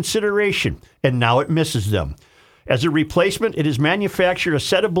from its consideration, and now it misses them. As a replacement, it has manufactured a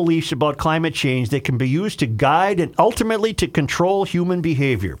set of beliefs about climate change that can be used to guide and ultimately to control human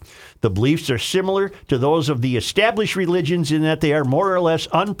behavior. The beliefs are similar to those of the established religions in that they are more or less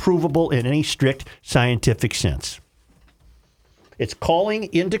unprovable in any strict scientific sense. It's calling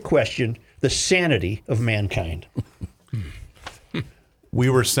into question the sanity of mankind. We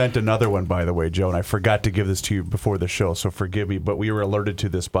were sent another one, by the way, Joe, and I forgot to give this to you before the show, so forgive me, but we were alerted to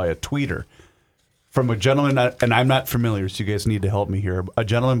this by a tweeter from a gentleman, and I'm not familiar, so you guys need to help me here, a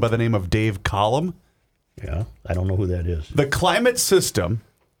gentleman by the name of Dave Collum. Yeah, I don't know who that is. The climate system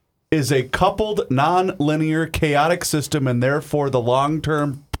is a coupled, non-linear, chaotic system, and therefore the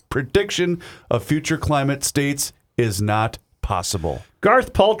long-term prediction of future climate states is not possible.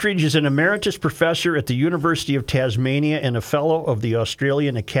 Garth Paltridge is an emeritus professor at the University of Tasmania and a fellow of the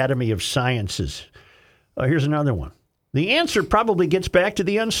Australian Academy of Sciences. Here's another one. The answer probably gets back to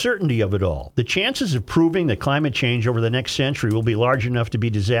the uncertainty of it all. The chances of proving that climate change over the next century will be large enough to be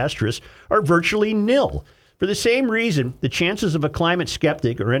disastrous are virtually nil. For the same reason, the chances of a climate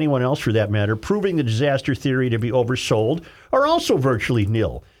skeptic, or anyone else for that matter, proving the disaster theory to be oversold are also virtually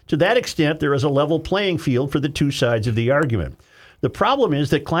nil. To that extent, there is a level playing field for the two sides of the argument. The problem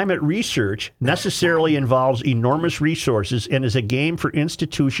is that climate research necessarily involves enormous resources and is a game for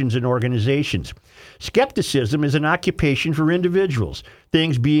institutions and organizations. Skepticism is an occupation for individuals.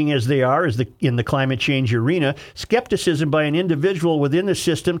 Things being as they are in the climate change arena, skepticism by an individual within the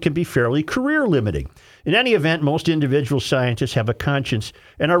system can be fairly career-limiting. In any event, most individual scientists have a conscience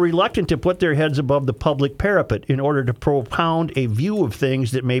and are reluctant to put their heads above the public parapet in order to propound a view of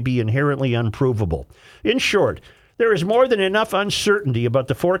things that may be inherently unprovable. In short, there is more than enough uncertainty about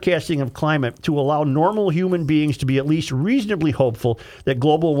the forecasting of climate to allow normal human beings to be at least reasonably hopeful that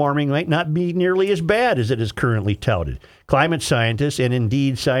global warming might not be nearly as bad as it is currently touted. Climate scientists, and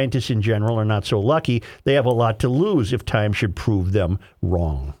indeed scientists in general, are not so lucky. They have a lot to lose if time should prove them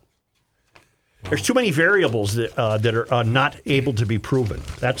wrong. There's too many variables that are not able to be proven.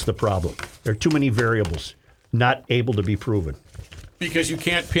 That's the problem. There are too many variables not able to be proven. Because you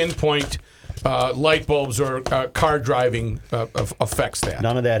can't pinpoint light bulbs or car driving affects that.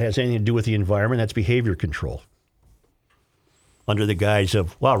 None of that has anything to do with the environment. That's behavior control. Under the guise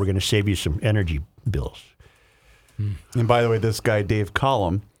of, wow, we're going to save you some energy bills. And by the way, this guy, Dave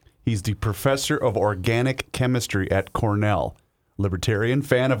Collum, he's the professor of organic chemistry at Cornell. Libertarian,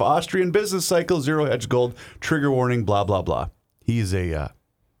 fan of Austrian business cycle, zero hedge gold, trigger warning, blah, blah, blah. He's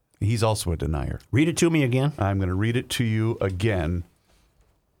also a denier. Read it to me again. I'm going to read it to you again.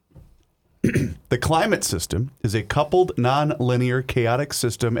 The climate system is a coupled, non-linear, chaotic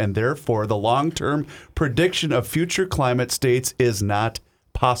system, and therefore the long-term prediction of future climate states is not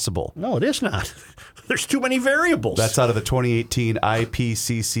possible. No, it is not. There's too many variables. That's out of the 2018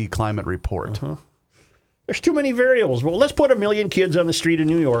 IPCC climate report. There's too many variables. Well, let's put 1 million kids on the street in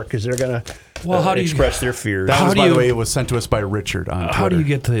New York because they're going to express their fears. That was, by the way, it was sent to us by Richard on Twitter. How do you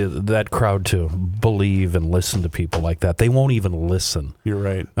get that crowd to believe and listen to people like that? They won't even listen. You're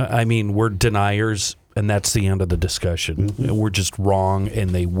right. I mean, we're deniers, and that's the end of the discussion. Mm-hmm. We're just wrong, and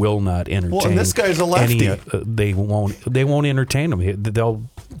they will not entertain. Well, and this guy's a lefty. They won't entertain him. They'll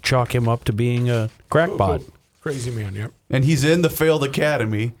chalk him up to being a crackpot. Crazy man, yep. And he's in the failed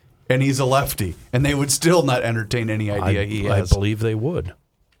academy, and he's a lefty, and they would still not entertain any idea he has. I believe they would.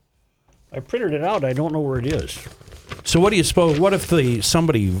 I printed it out. I don't know where it is. So what do you suppose? What if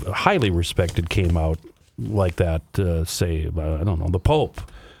somebody highly respected came out like that? Say, I don't know, the Pope.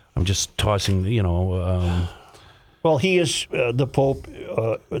 I'm just tossing, Well, he is the Pope.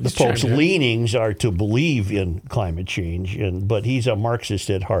 The Pope's leanings are to believe in climate change, but he's a Marxist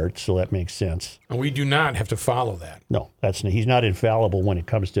at heart, so that makes sense. And we do not have to follow that. No, he's not infallible when it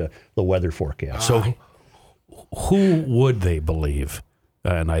comes to the weather forecast. So, who would they believe?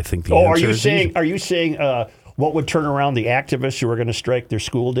 And I think the answer is easy. Are you saying what would turn around the activists who are going to strike their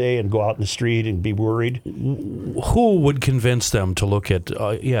school day and go out in the street and be worried? Who would convince them to look at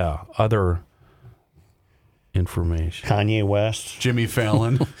other information? Kanye West, Jimmy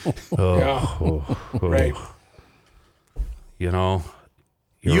Fallon. Right. You're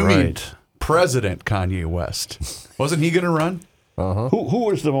you right. mean President Kanye West? Wasn't he going to run? Uh-huh. Who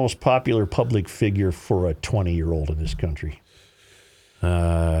was the most popular public figure for a 20-year-old in this country?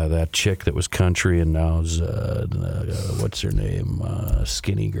 That chick that was country and now's what's her name?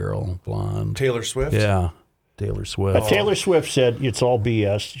 Skinny girl, blonde. Taylor Swift. Yeah, Taylor Swift. Taylor Swift said it's all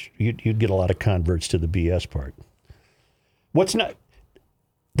BS. You'd get a lot of converts to the BS part. What's not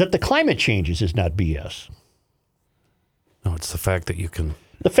that the climate changes is not BS. No, it's the fact that you can.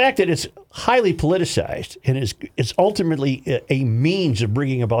 The fact that it's highly politicized and is ultimately a means of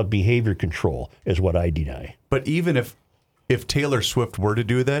bringing about behavior control is what I deny. But even if Taylor Swift were to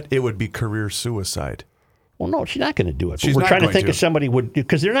do that, it would be career suicide. Well, no, she's not going to do it. She's We're not trying to going think to. of somebody would,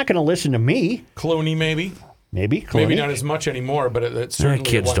 because they're not going to listen to me. Clooney, maybe. Maybe Clooney. Maybe not as much anymore, but it's certainly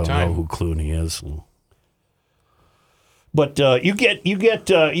Kids at one don't time. know who Clooney is. But you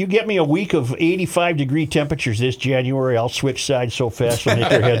get me a week of 85-degree temperatures this January. I'll switch sides so fast I'll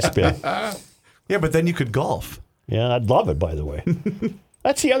make your head spin. Yeah, but then you could golf. Yeah, I'd love it, by the way.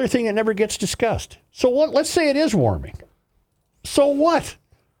 That's the other thing that never gets discussed. So what? Let's say it is warming. So what?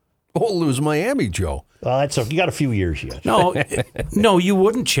 We'll lose Miami, Joe. You got a few years yet. No, you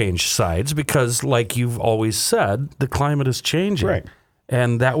wouldn't change sides because, like you've always said, the climate is changing. Right.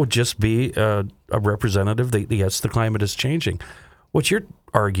 And that would just be a representative that, yes, the climate is changing. What you're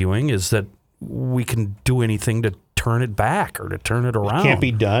arguing is that we can do anything to turn it back or to turn it around. It can't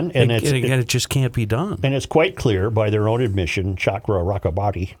be done. And it just can't be done. And it's quite clear by their own admission, Chakra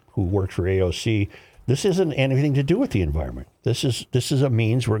Rakabati, who works for AOC, this isn't anything to do with the environment. This is a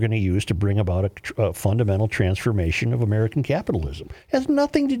means we're going to use to bring about a fundamental transformation of American capitalism. It has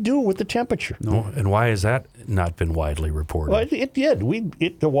nothing to do with the temperature. No, and why has that not been widely reported? Well, it did.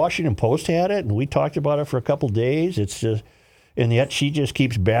 The Washington Post had it, and we talked about it for a couple days. It's just, and yet she just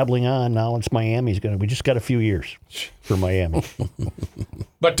keeps babbling on. Now it's Miami's going to. We just got a few years for Miami,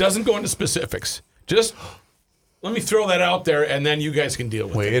 but doesn't go into specifics. Just let me throw that out there, and then you guys can deal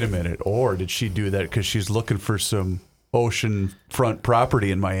with it. Wait a minute. Or did she do that because she's looking for some oceanfront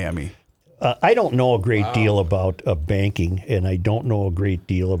property in Miami? I don't know a great deal about banking, and I don't know a great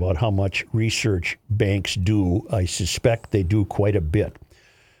deal about how much research banks do. I suspect they do quite a bit.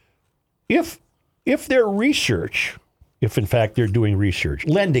 If their research, if in fact they're doing research,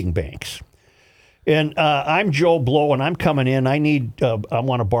 lending banks, and I'm Joe Blow, and I'm coming in. I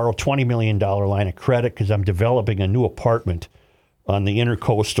want to borrow $20 million line of credit because I'm developing a new apartment on the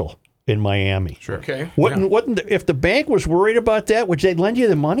Intercoastal in Miami. Sure. Okay. If the bank was worried about that, would they lend you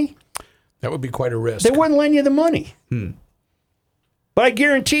the money? That would be quite a risk. They wouldn't lend you the money. But I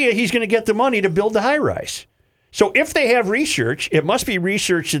guarantee you he's going to get the money to build the high rise. So if they have research, it must be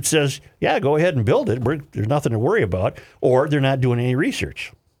research that says, yeah, go ahead and build it. There's nothing to worry about. Or they're not doing any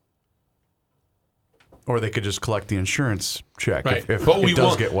research. Or they could just collect the insurance check Right. if But it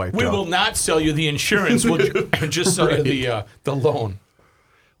does get wiped out. We will not sell you the insurance. We'll just sell you the loan.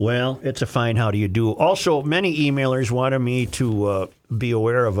 Well, it's a fine how do you do. Also, many emailers wanted me to be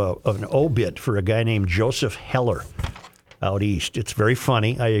aware of an obit for a guy named Joseph Heller out east. It's very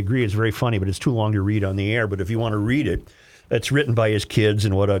funny. I agree it's very funny, but it's too long to read on the air. But if you want to read it, it's written by his kids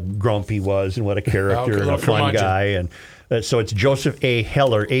and what a grump he was and what a character and a fun guy. And so it's Joseph A.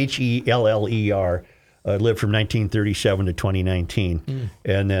 Heller, Heller. Lived from 1937 to 2019.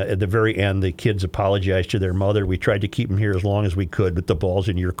 And at the very end, the kids apologized to their mother. We tried to keep him here as long as we could, but the ball's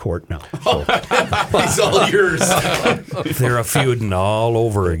in your court now. So. He's all yours. They're a feuding all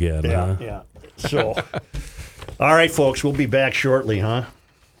over again. Yeah, huh? yeah. So, all right, folks, we'll be back shortly, huh?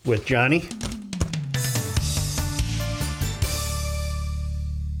 With Johnny.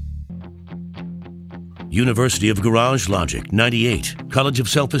 University of Garage Logic, 98. College of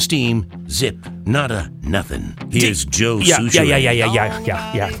Self-Esteem, zip, nada, nothing. Here's Joe Suchere.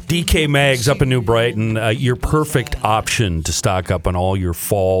 Yeah. DK Mags up in New Brighton, your perfect option to stock up on all your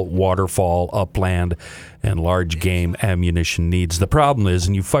fall waterfall, upland, and large game ammunition needs. The problem is,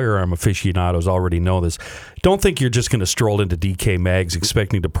 and you firearm aficionados already know this, don't think you're just going to stroll into DK Mags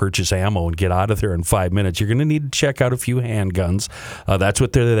expecting to purchase ammo and get out of there in 5 minutes. You're going to need to check out a few handguns. That's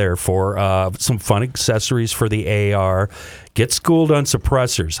what they're there for. Some fun accessories for the AR. Get schooled on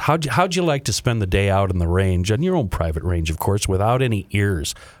suppressors. How'd you like to spend the day out in the range, on your own private range, of course, without any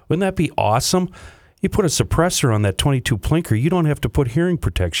ears? Wouldn't that be awesome? You put a suppressor on that 22 Plinker, you don't have to put hearing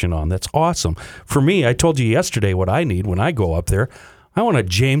protection on. That's awesome. For me, I told you yesterday what I need when I go up there. I want a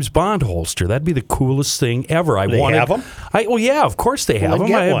James Bond holster. That'd be the coolest thing ever. They have them? Well, yeah, of course they have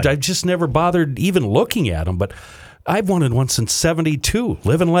them. I just never bothered even looking at them, but I've wanted one since 72.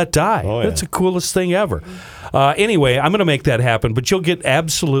 Live and let die. Oh, yeah. That's the coolest thing ever. Anyway, I'm going to make that happen, but you'll get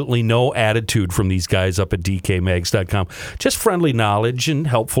absolutely no attitude from these guys up at dkmags.com. Just friendly knowledge and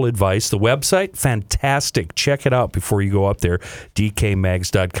helpful advice. The website, fantastic. Check it out before you go up there,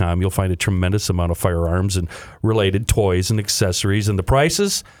 dkmags.com. You'll find a tremendous amount of firearms and related toys and accessories. And the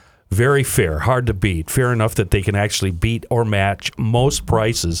prices, very fair, hard to beat. Fair enough that they can actually beat or match most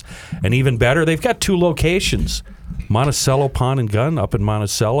prices. And even better, they've got 2 locations. Monticello Pawn and Gun up in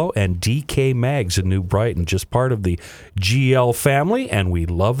Monticello, and DK Mags in New Brighton, just part of the GL family, and we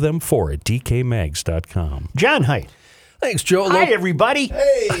love them for it. DKMags.com. John Height. Thanks, Joe. Hi, everybody.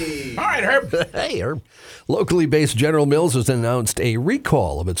 Hey. All right, Herb. Hey, Herb. Locally based General Mills has announced a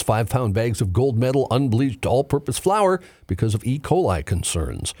recall of its 5-pound bags of Gold Medal unbleached all-purpose flour because of E. coli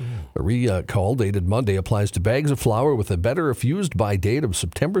concerns. The recall dated Monday applies to bags of flour with a better if used by date of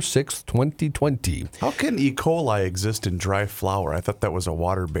September 6, 2020. How can E. coli exist in dry flour? I thought that was a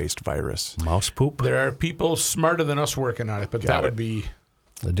water-based virus. Mouse poop? There are people smarter than us working on it, but that would be...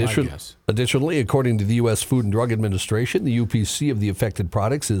 Additionally, according to the U.S. Food and Drug Administration, the UPC of the affected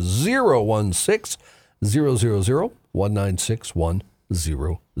products is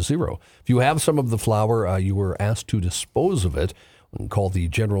 016-000-196-100. If you have some of the flour, you were asked to dispose of it. Call the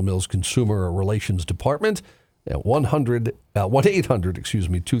General Mills Consumer Relations Department at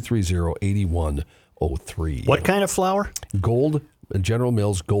 1-800-230-8103. What kind of flour? General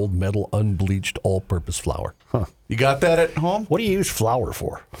Mills Gold Medal unbleached all-purpose flour. Huh. You got that at home? What do you use flour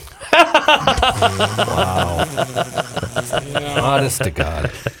for? Wow. Honest to God.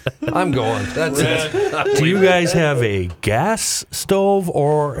 I'm going. That's it. Do you guys have a gas stove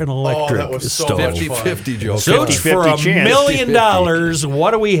or an electric that was so stove? 50-50, Joe. Suits for $1 million.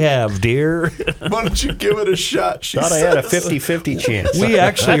 What do we have, dear? Why don't you give it a shot? Thought I had a 50-50 chance. We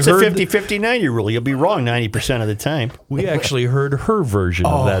actually That's heard a 50-50-90 rule. You'll be wrong 90% of the time. We actually heard her version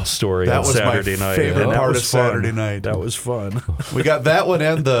of that story that on was Saturday my night. favorite and that part was of fun. Saturday night. That was fun. We got that one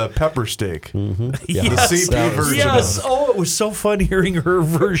and the pepper steak. The Yes. CP version. Yes. Oh, it was so fun hearing her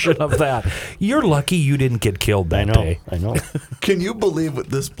version of that. You're lucky you didn't get killed that day. I know. Can you believe what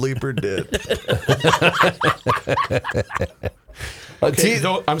this bleeper did?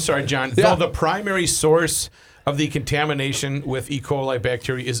 I'm sorry, John. Yeah. Though the primary source of the contamination with E. coli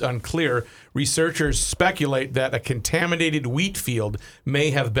bacteria is unclear, researchers speculate that a contaminated wheat field may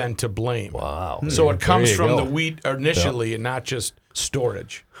have been to blame. Wow. So it comes you from go. the wheat initially and not just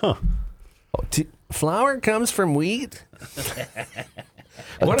storage. Huh. Flour comes from wheat?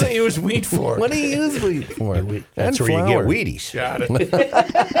 What do they use wheat for? What do you use wheat for? That's where you get Wheaties. Got it.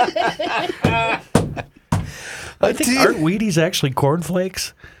 I think aren't Wheaties actually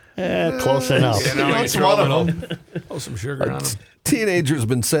cornflakes? Close enough. You know, you throw some sugar on them. Teenager has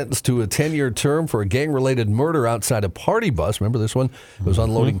been sentenced to a 10-year term for a gang-related murder outside a party bus. Remember this one? It was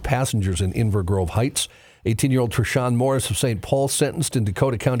unloading passengers in Inver Grove Heights. 18-year-old Treshawn Morris of St. Paul sentenced in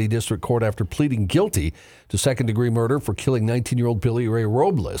Dakota County District Court after pleading guilty to second-degree murder for killing 19-year-old Billy Ray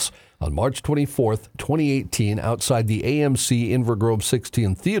Robles on March 24th, 2018, outside the AMC Inver Grove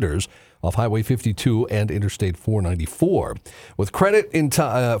 16 theaters off Highway 52 and Interstate 494. With credit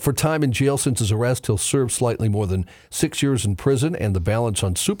for time in jail since his arrest, he'll serve slightly more than 6 years in prison and the balance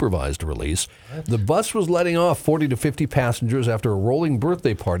on supervised release. The bus was letting off 40 to 50 passengers after a rolling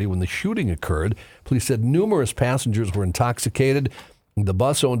birthday party when the shooting occurred. Police said numerous passengers were intoxicated. The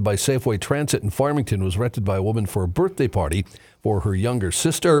bus, owned by Safeway Transit in Farmington, was rented by a woman for a birthday party for her younger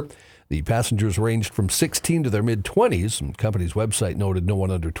sister. The passengers ranged from 16 to their mid-20s. The company's website noted no one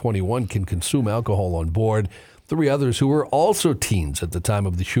under 21 can consume alcohol on board. 3 others who were also teens at the time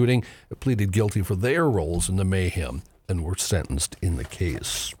of the shooting pleaded guilty for their roles in the mayhem and were sentenced in the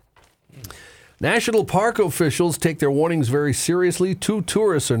case. National park officials take their warnings very seriously. 2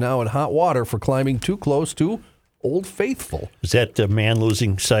 tourists are now in hot water for climbing too close to Old Faithful. Is that the man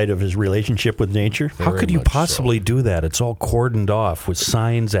losing sight of his relationship with nature? How could you possibly do that? It's all cordoned off with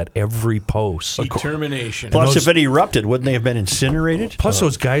signs at every post. Determination. Plus, if it erupted, wouldn't they have been incinerated? Plus,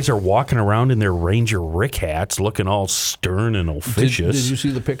 those guys are walking around in their Ranger Rick hats, looking all stern and officious. Did you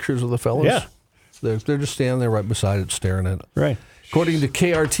see the pictures of the fellows? Yeah. They're just standing there right beside it, staring at it. Right. According to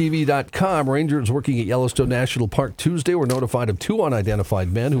KRTV.com, rangers working at Yellowstone National Park Tuesday were notified of 2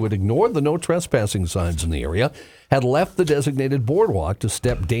 unidentified men who had ignored the no trespassing signs in the area, had left the designated boardwalk to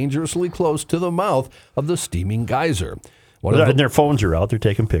step dangerously close to the mouth of the steaming geyser. And their phones are out. They're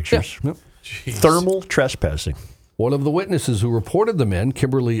taking pictures. Yeah. Thermal trespassing. One of the witnesses who reported the men,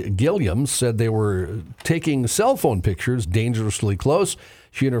 Kimberly Gilliam, said they were taking cell phone pictures dangerously close.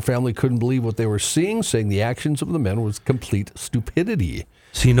 She and her family couldn't believe what they were seeing, saying the actions of the men was complete stupidity.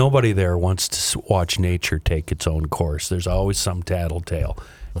 See, nobody there wants to watch nature take its own course. There's always some tattletale.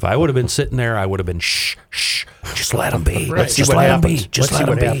 If I would have been sitting there, I would have been, shh, just let them be. Right. Just let them be. Just let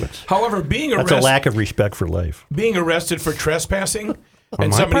them be. Happens. However, that's a lack of respect for life. Being arrested for trespassing,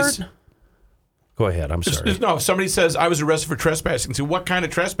 and somebody's... Go ahead, I'm sorry. No, if somebody says, I was arrested for trespassing, so what kind of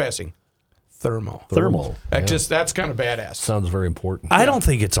trespassing? Thermal. That's kind of badass. Sounds very important. I don't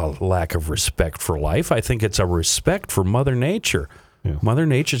think it's a lack of respect for life. I think it's a respect for Mother Nature. Yeah. Mother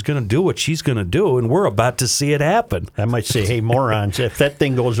Nature's going to do what she's going to do, and we're about to see it happen. I might say, hey, morons, if that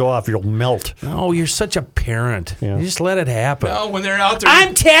thing goes off, you'll melt. No, you're such a parent. Yeah. You just let it happen. No, when they're out there.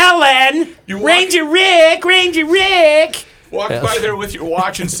 I'm telling! Ranger Rick! Walk by there with your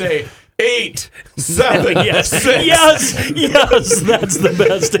watch and say, 8, 7, yes, 6. yes, that's the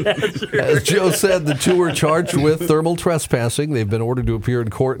best answer. As Joe said, the 2 were charged with thermal trespassing. They've been ordered to appear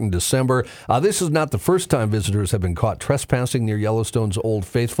in court in December. This is not the first time visitors have been caught trespassing near Yellowstone's Old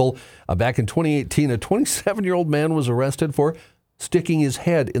Faithful. Back in 2018, a 27-year-old man was arrested for sticking his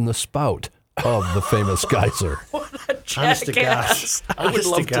head in the spout of the famous geyser. What a jackass.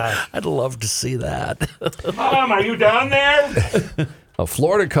 I'd love to see that. Mom, are you down there? A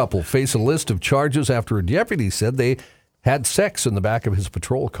Florida couple face a list of charges after a deputy said they had sex in the back of his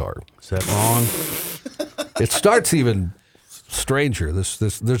patrol car. Is that wrong? It starts even stranger.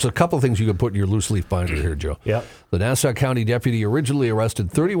 There's a couple of things you can put in your loose leaf binder here, Joe. Yep. The Nassau County deputy originally arrested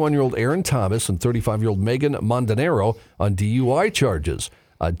 31-year-old Aaron Thomas and 35-year-old Megan Mondanero on DUI charges.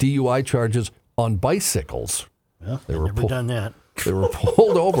 DUI charges on bicycles. Well, I've never done that. They were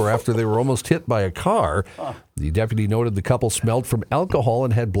pulled over after they were almost hit by a car. The deputy noted the couple smelled from alcohol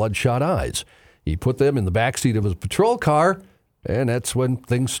and had bloodshot eyes. He put them in the backseat of his patrol car, and that's when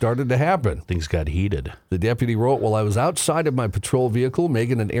things started to happen. Things got heated. The deputy wrote, while I was outside of my patrol vehicle,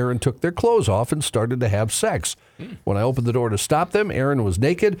 Megan and Aaron took their clothes off and started to have sex. When I opened the door to stop them, Aaron was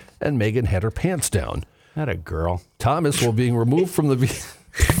naked and Megan had her pants down. That a girl. Thomas, while being removed from the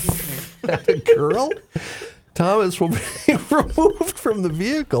That a girl? Thomas, while being removed from the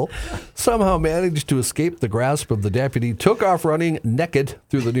vehicle, somehow managed to escape the grasp of the deputy, took off running naked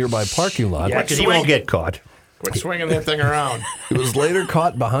through the nearby parking lot. Yeah, because he won't get caught. Quit swinging that thing around. He was later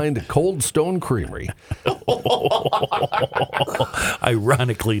caught behind Cold Stone Creamery.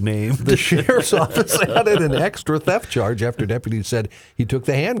 Ironically named. The sheriff's office added an extra theft charge after deputies said he took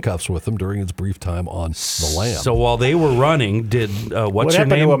the handcuffs with him during his brief time on the lam. So while they were running, did what's her name? What happened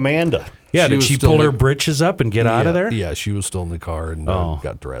to Amanda? Yeah, did she pull her britches up and get out of there? Yeah, she was still in the car and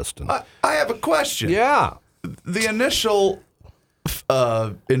got dressed. And I have a question. Yeah. The initial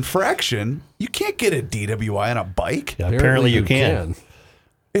infraction, you can't get a DWI on a bike. Yeah, apparently you can.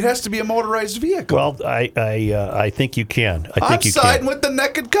 It has to be a motorized vehicle. Well, I think you can. I'm siding with the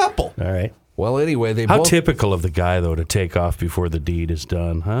naked couple. All right. Well, anyway, they How both... typical of the guy, though, to take off before the deed is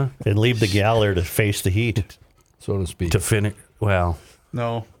done, huh? And leave the gal there to face the heat. So to speak. To finish, well...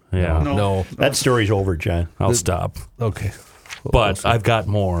 No. Yeah. No. That story's over, John. I'll stop. Okay. But I've got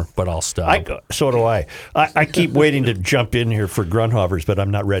more, but I'll stop. So do I. I keep waiting to jump in here for Grunhovers, but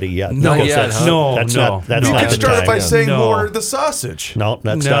I'm not ready yet. No, that's not You the can start time. by saying more the sausage. No,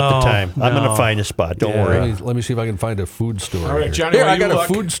 that's not the time. I'm going to find a spot. Don't worry. Let me see if I can find a food story. All right, Johnny, here, while I got you a look,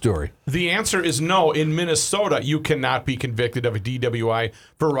 food story. The answer is no. In Minnesota, you cannot be convicted of a DWI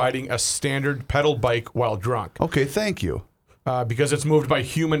for riding a standard pedal bike while drunk. Okay, thank you. Because it's moved by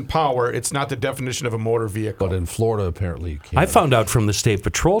human power. It's not the definition of a motor vehicle. But in Florida, apparently you can. I found out from the State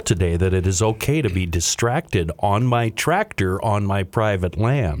Patrol today that it is okay to be distracted on my tractor on my private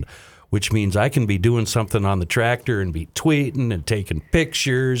land, which means I can be doing something on the tractor and be tweeting and taking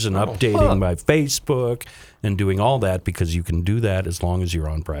pictures and updating my Facebook and doing all that because you can do that as long as you're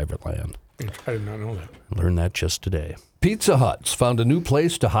on private land. I did not know that. I learned that just today. Pizza Hut's found a new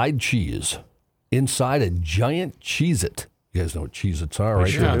place to hide cheese inside a giant Cheez-It You guys know what Cheez-Its are,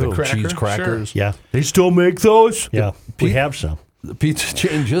 right? Yeah, the cracker, cheese crackers. sure. Yeah. They still make those? Yeah. We have some. The pizza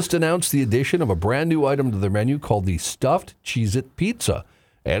chain just announced the addition of a brand new item to their menu called the Stuffed Cheez-It Pizza.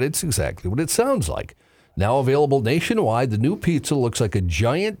 And it's exactly what it sounds like. Now available nationwide, the new pizza looks like a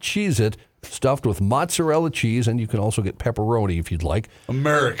giant Cheez-It stuffed with mozzarella cheese, and you can also get pepperoni if you'd like.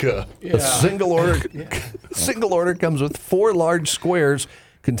 America. A single order comes with 4 large squares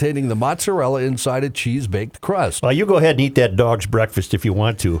containing the mozzarella inside a cheese-baked crust. Well, you go ahead and eat that dog's breakfast if you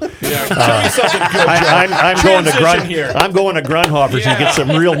want to. Yeah, tell me something good, Joe. I'm going to Grunhofer's and get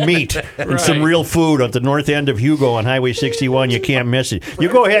some real meat and some real food at the north end of Hugo on Highway 61. You can't miss it. You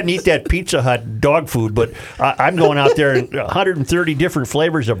go ahead and eat that Pizza Hut dog food, but I'm going out there and 130 different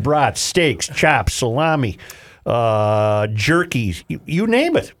flavors of brats, steaks, chops, salami, jerkies, you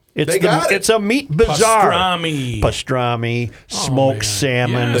name it. It's a meat bazaar. Pastrami, smoked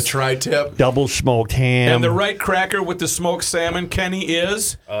salmon, the tri-tip, double smoked ham. And the right cracker with the smoked salmon, Kenny,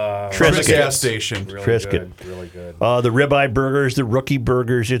 is Triscuit gas station. Triscuit. Really good. The ribeye burgers, the rookie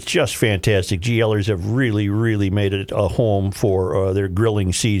burgers. It's just fantastic. GLers have really, really made it a home for their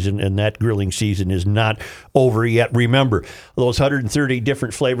grilling season, and that grilling season is not over yet. Remember, those 130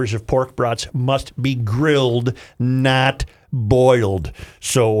 different flavors of pork brats must be grilled, not boiled.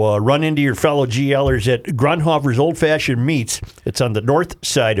 So run into your fellow GLers at Grunhofer's Old Fashioned Meats. It's on the north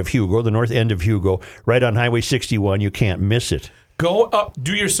side of Hugo, the north end of Hugo, right on Highway 61. You can't miss it. Go up,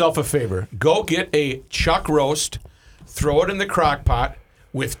 do yourself a favor. Go get a chuck roast, throw it in the crock pot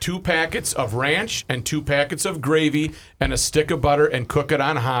with 2 packets of ranch and 2 packets of gravy and a stick of butter and cook it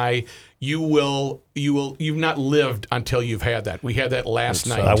on high. You've not lived until you've had that. We had that last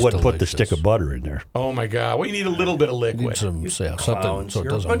night. I wouldn't put the stick of butter in there. Oh my God! Well, you need a little bit of liquid. Need something so it You're a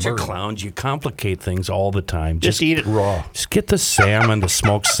doesn't bunch burn. of clowns. You complicate things all the time. Just eat it raw. Just get the salmon, the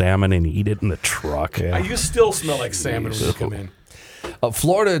smoked salmon, and eat it in the truck. You still smell like salmon when you come in. A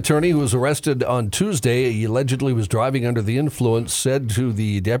Florida attorney who was arrested on Tuesday, he allegedly was driving under the influence, said to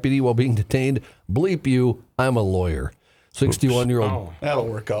the deputy while being detained, "Bleep you, I'm a lawyer." 61-year-old. That'll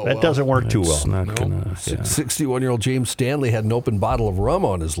work out. That doesn't work too well. 61-year-old James Stanley had an open bottle of rum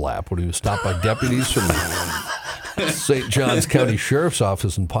on his lap when he was stopped by deputies from the St. Johns County Sheriff's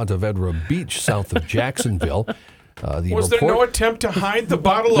Office in Ponte Vedra Beach, south of Jacksonville. Was there no attempt to hide the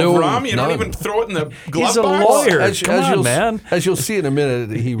bottle of rum? You don't even throw it in the glove He's a box? lawyer. Come on, man. As you'll see in a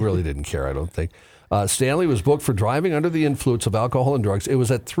minute, he really didn't care, I don't think. Stanley was booked for driving under the influence of alcohol and drugs. It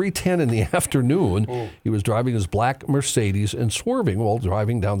was at 3:10 in the afternoon. He was driving his black Mercedes and swerving while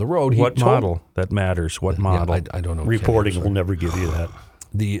driving down the road. What model? That matters. What model? Yeah, I don't know. Reporting will never give you that.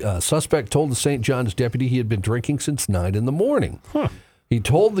 The suspect told the St. John's deputy he had been drinking since 9 in the morning. He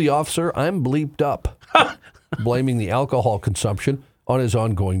told the officer, "I'm bleeped up," blaming the alcohol consumption on his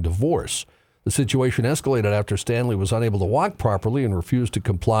ongoing divorce. The situation escalated after Stanley was unable to walk properly and refused to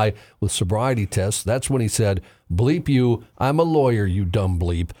comply with sobriety tests. That's when he said, "Bleep you, I'm a lawyer, you dumb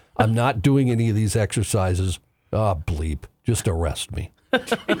bleep. I'm not doing any of these exercises. Bleep, just arrest me."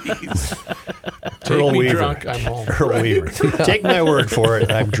 Take me drunk, I'm home. Earl Weaver. Take my word for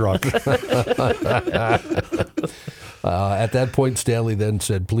it, I'm drunk. At that point, Stanley then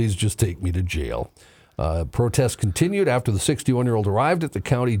said, "Please just take me to jail." Protests continued after the 61-year-old arrived at the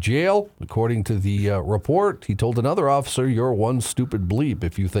county jail. According to the report, he told another officer, "You're one stupid bleep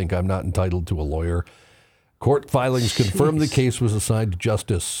if you think I'm not entitled to a lawyer." Court filings confirmed the case was assigned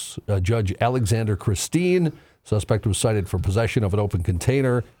to Judge Alexander Christine. Suspect was cited for possession of an open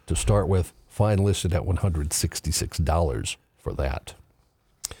container. To start with, fine listed at $166 for that.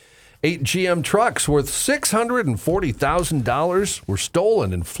 8 GM trucks worth $640,000 were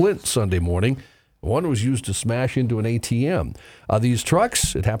stolen in Flint Sunday morning. One was used to smash into an ATM. These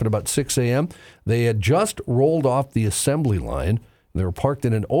trucks, it happened about 6 a.m., they had just rolled off the assembly line. They were parked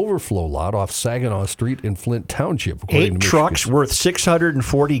in an overflow lot off Saginaw Street in Flint Township. 8 trucks worth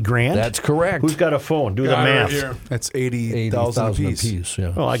 $640,000? That's correct. Who's got a phone? Do the math. That's $80,000 a piece.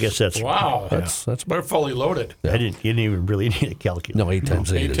 Yeah. Well, I guess that's... Wow. That's We're fully loaded. You didn't even really need a calculator. No, 8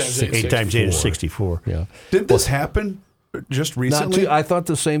 times 8 is 64. 8 times 8 is 64. Yeah. Did this happen just recently? I thought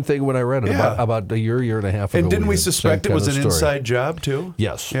the same thing when I read it about a year and a half ago. And didn't we had suspect same it was kind an of story. inside job too?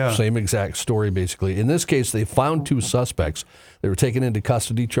 Yes, Yeah. same exact story basically. In this case, they found 2 suspects. They were taken into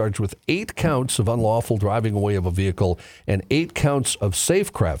custody, charged with 8 counts of unlawful driving away of a vehicle and 8 counts of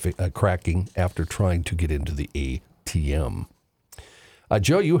safe cracking after trying to get into the ATM.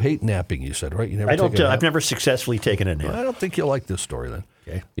 Joe, you hate napping, you said, right? You never I don't. take a nap? I've never successfully taken a nap. I don't think you'll like this story then.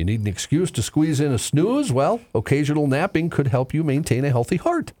 Okay. You need an excuse to squeeze in a snooze? Well, occasional napping could help you maintain a healthy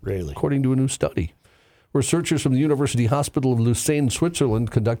heart. Really? According to a new study. Researchers from the University Hospital of Lucerne,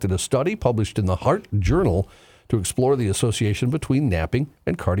 Switzerland, conducted a study published in the Heart Journal to explore the association between napping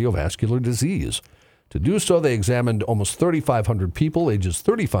and cardiovascular disease. To do so, they examined almost 3,500 people ages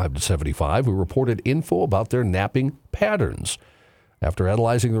 35 to 75 who reported info about their napping patterns. After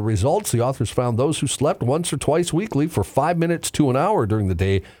analyzing the results, the authors found those who slept once or twice weekly for 5 minutes to an hour during the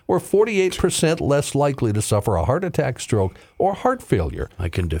day were 48% less likely to suffer a heart attack, stroke, or heart failure. I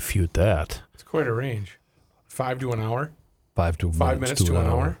can defute that. It's quite a range. 5 to an hour? 5 minutes to an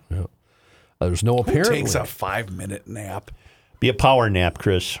hour. Yeah. There's no apparent Who takes a link. 5-minute nap? Be a power nap,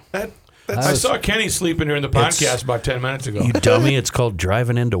 Chris. I saw Kenny sleeping during the podcast about 10 minutes ago. You dummy, it's called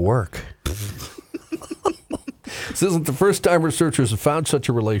driving into work. This isn't the first time researchers have found such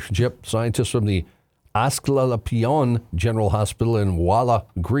a relationship. Scientists from the Asklepion General Hospital in Walla,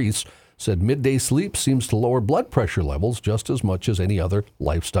 Greece, said midday sleep seems to lower blood pressure levels just as much as any other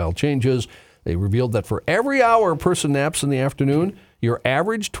lifestyle changes. They revealed that for every hour a person naps in the afternoon, your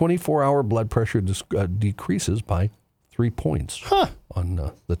average 24-hour blood pressure decreases by 3 points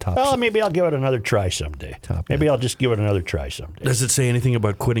on the top. Well, maybe I'll give it another try someday. Maybe I'll just give it another try someday. Does it say anything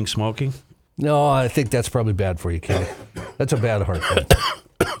about quitting smoking? No, I think that's probably bad for you, Kenny. That's a bad heart thing.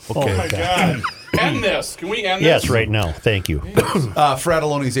 Oh, my God. End this. Can we end this? Yes, right now. Thank you.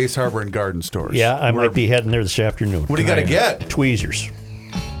 Fratelloni's Ace Harbor and Garden Stores. Yeah, I might be heading there this afternoon. What do you got to get? Tweezers.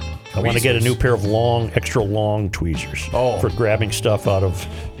 I want to get a new pair of extra long tweezers for grabbing stuff out of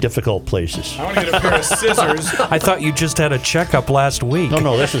difficult places. I want to get a pair of scissors. I thought you just had a checkup last week.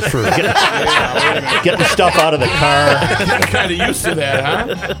 No, this is for getting stuff out of the car. Getting kind of used to that, huh?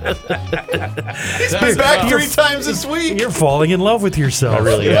 He's been back 3 times this week. You're falling in love with yourself. I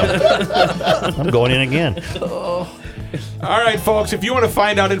really am. I'm going in again. All right, folks, if you want to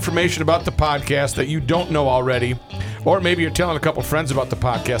find out information about the podcast that you don't know already, or maybe you're telling a couple friends about the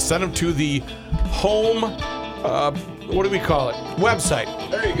podcast, send them to the home, what do we call it? Website.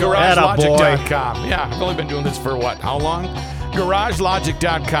 There you go. GarageLogic.com. Yeah, I've only been doing this for how long?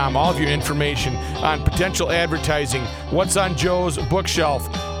 GarageLogic.com. All of your information on potential advertising, what's on Joe's bookshelf.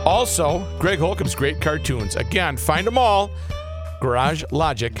 Also, Greg Holcomb's great cartoons. Again, find them all.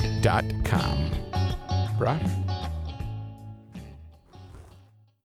 GarageLogic.com. Right?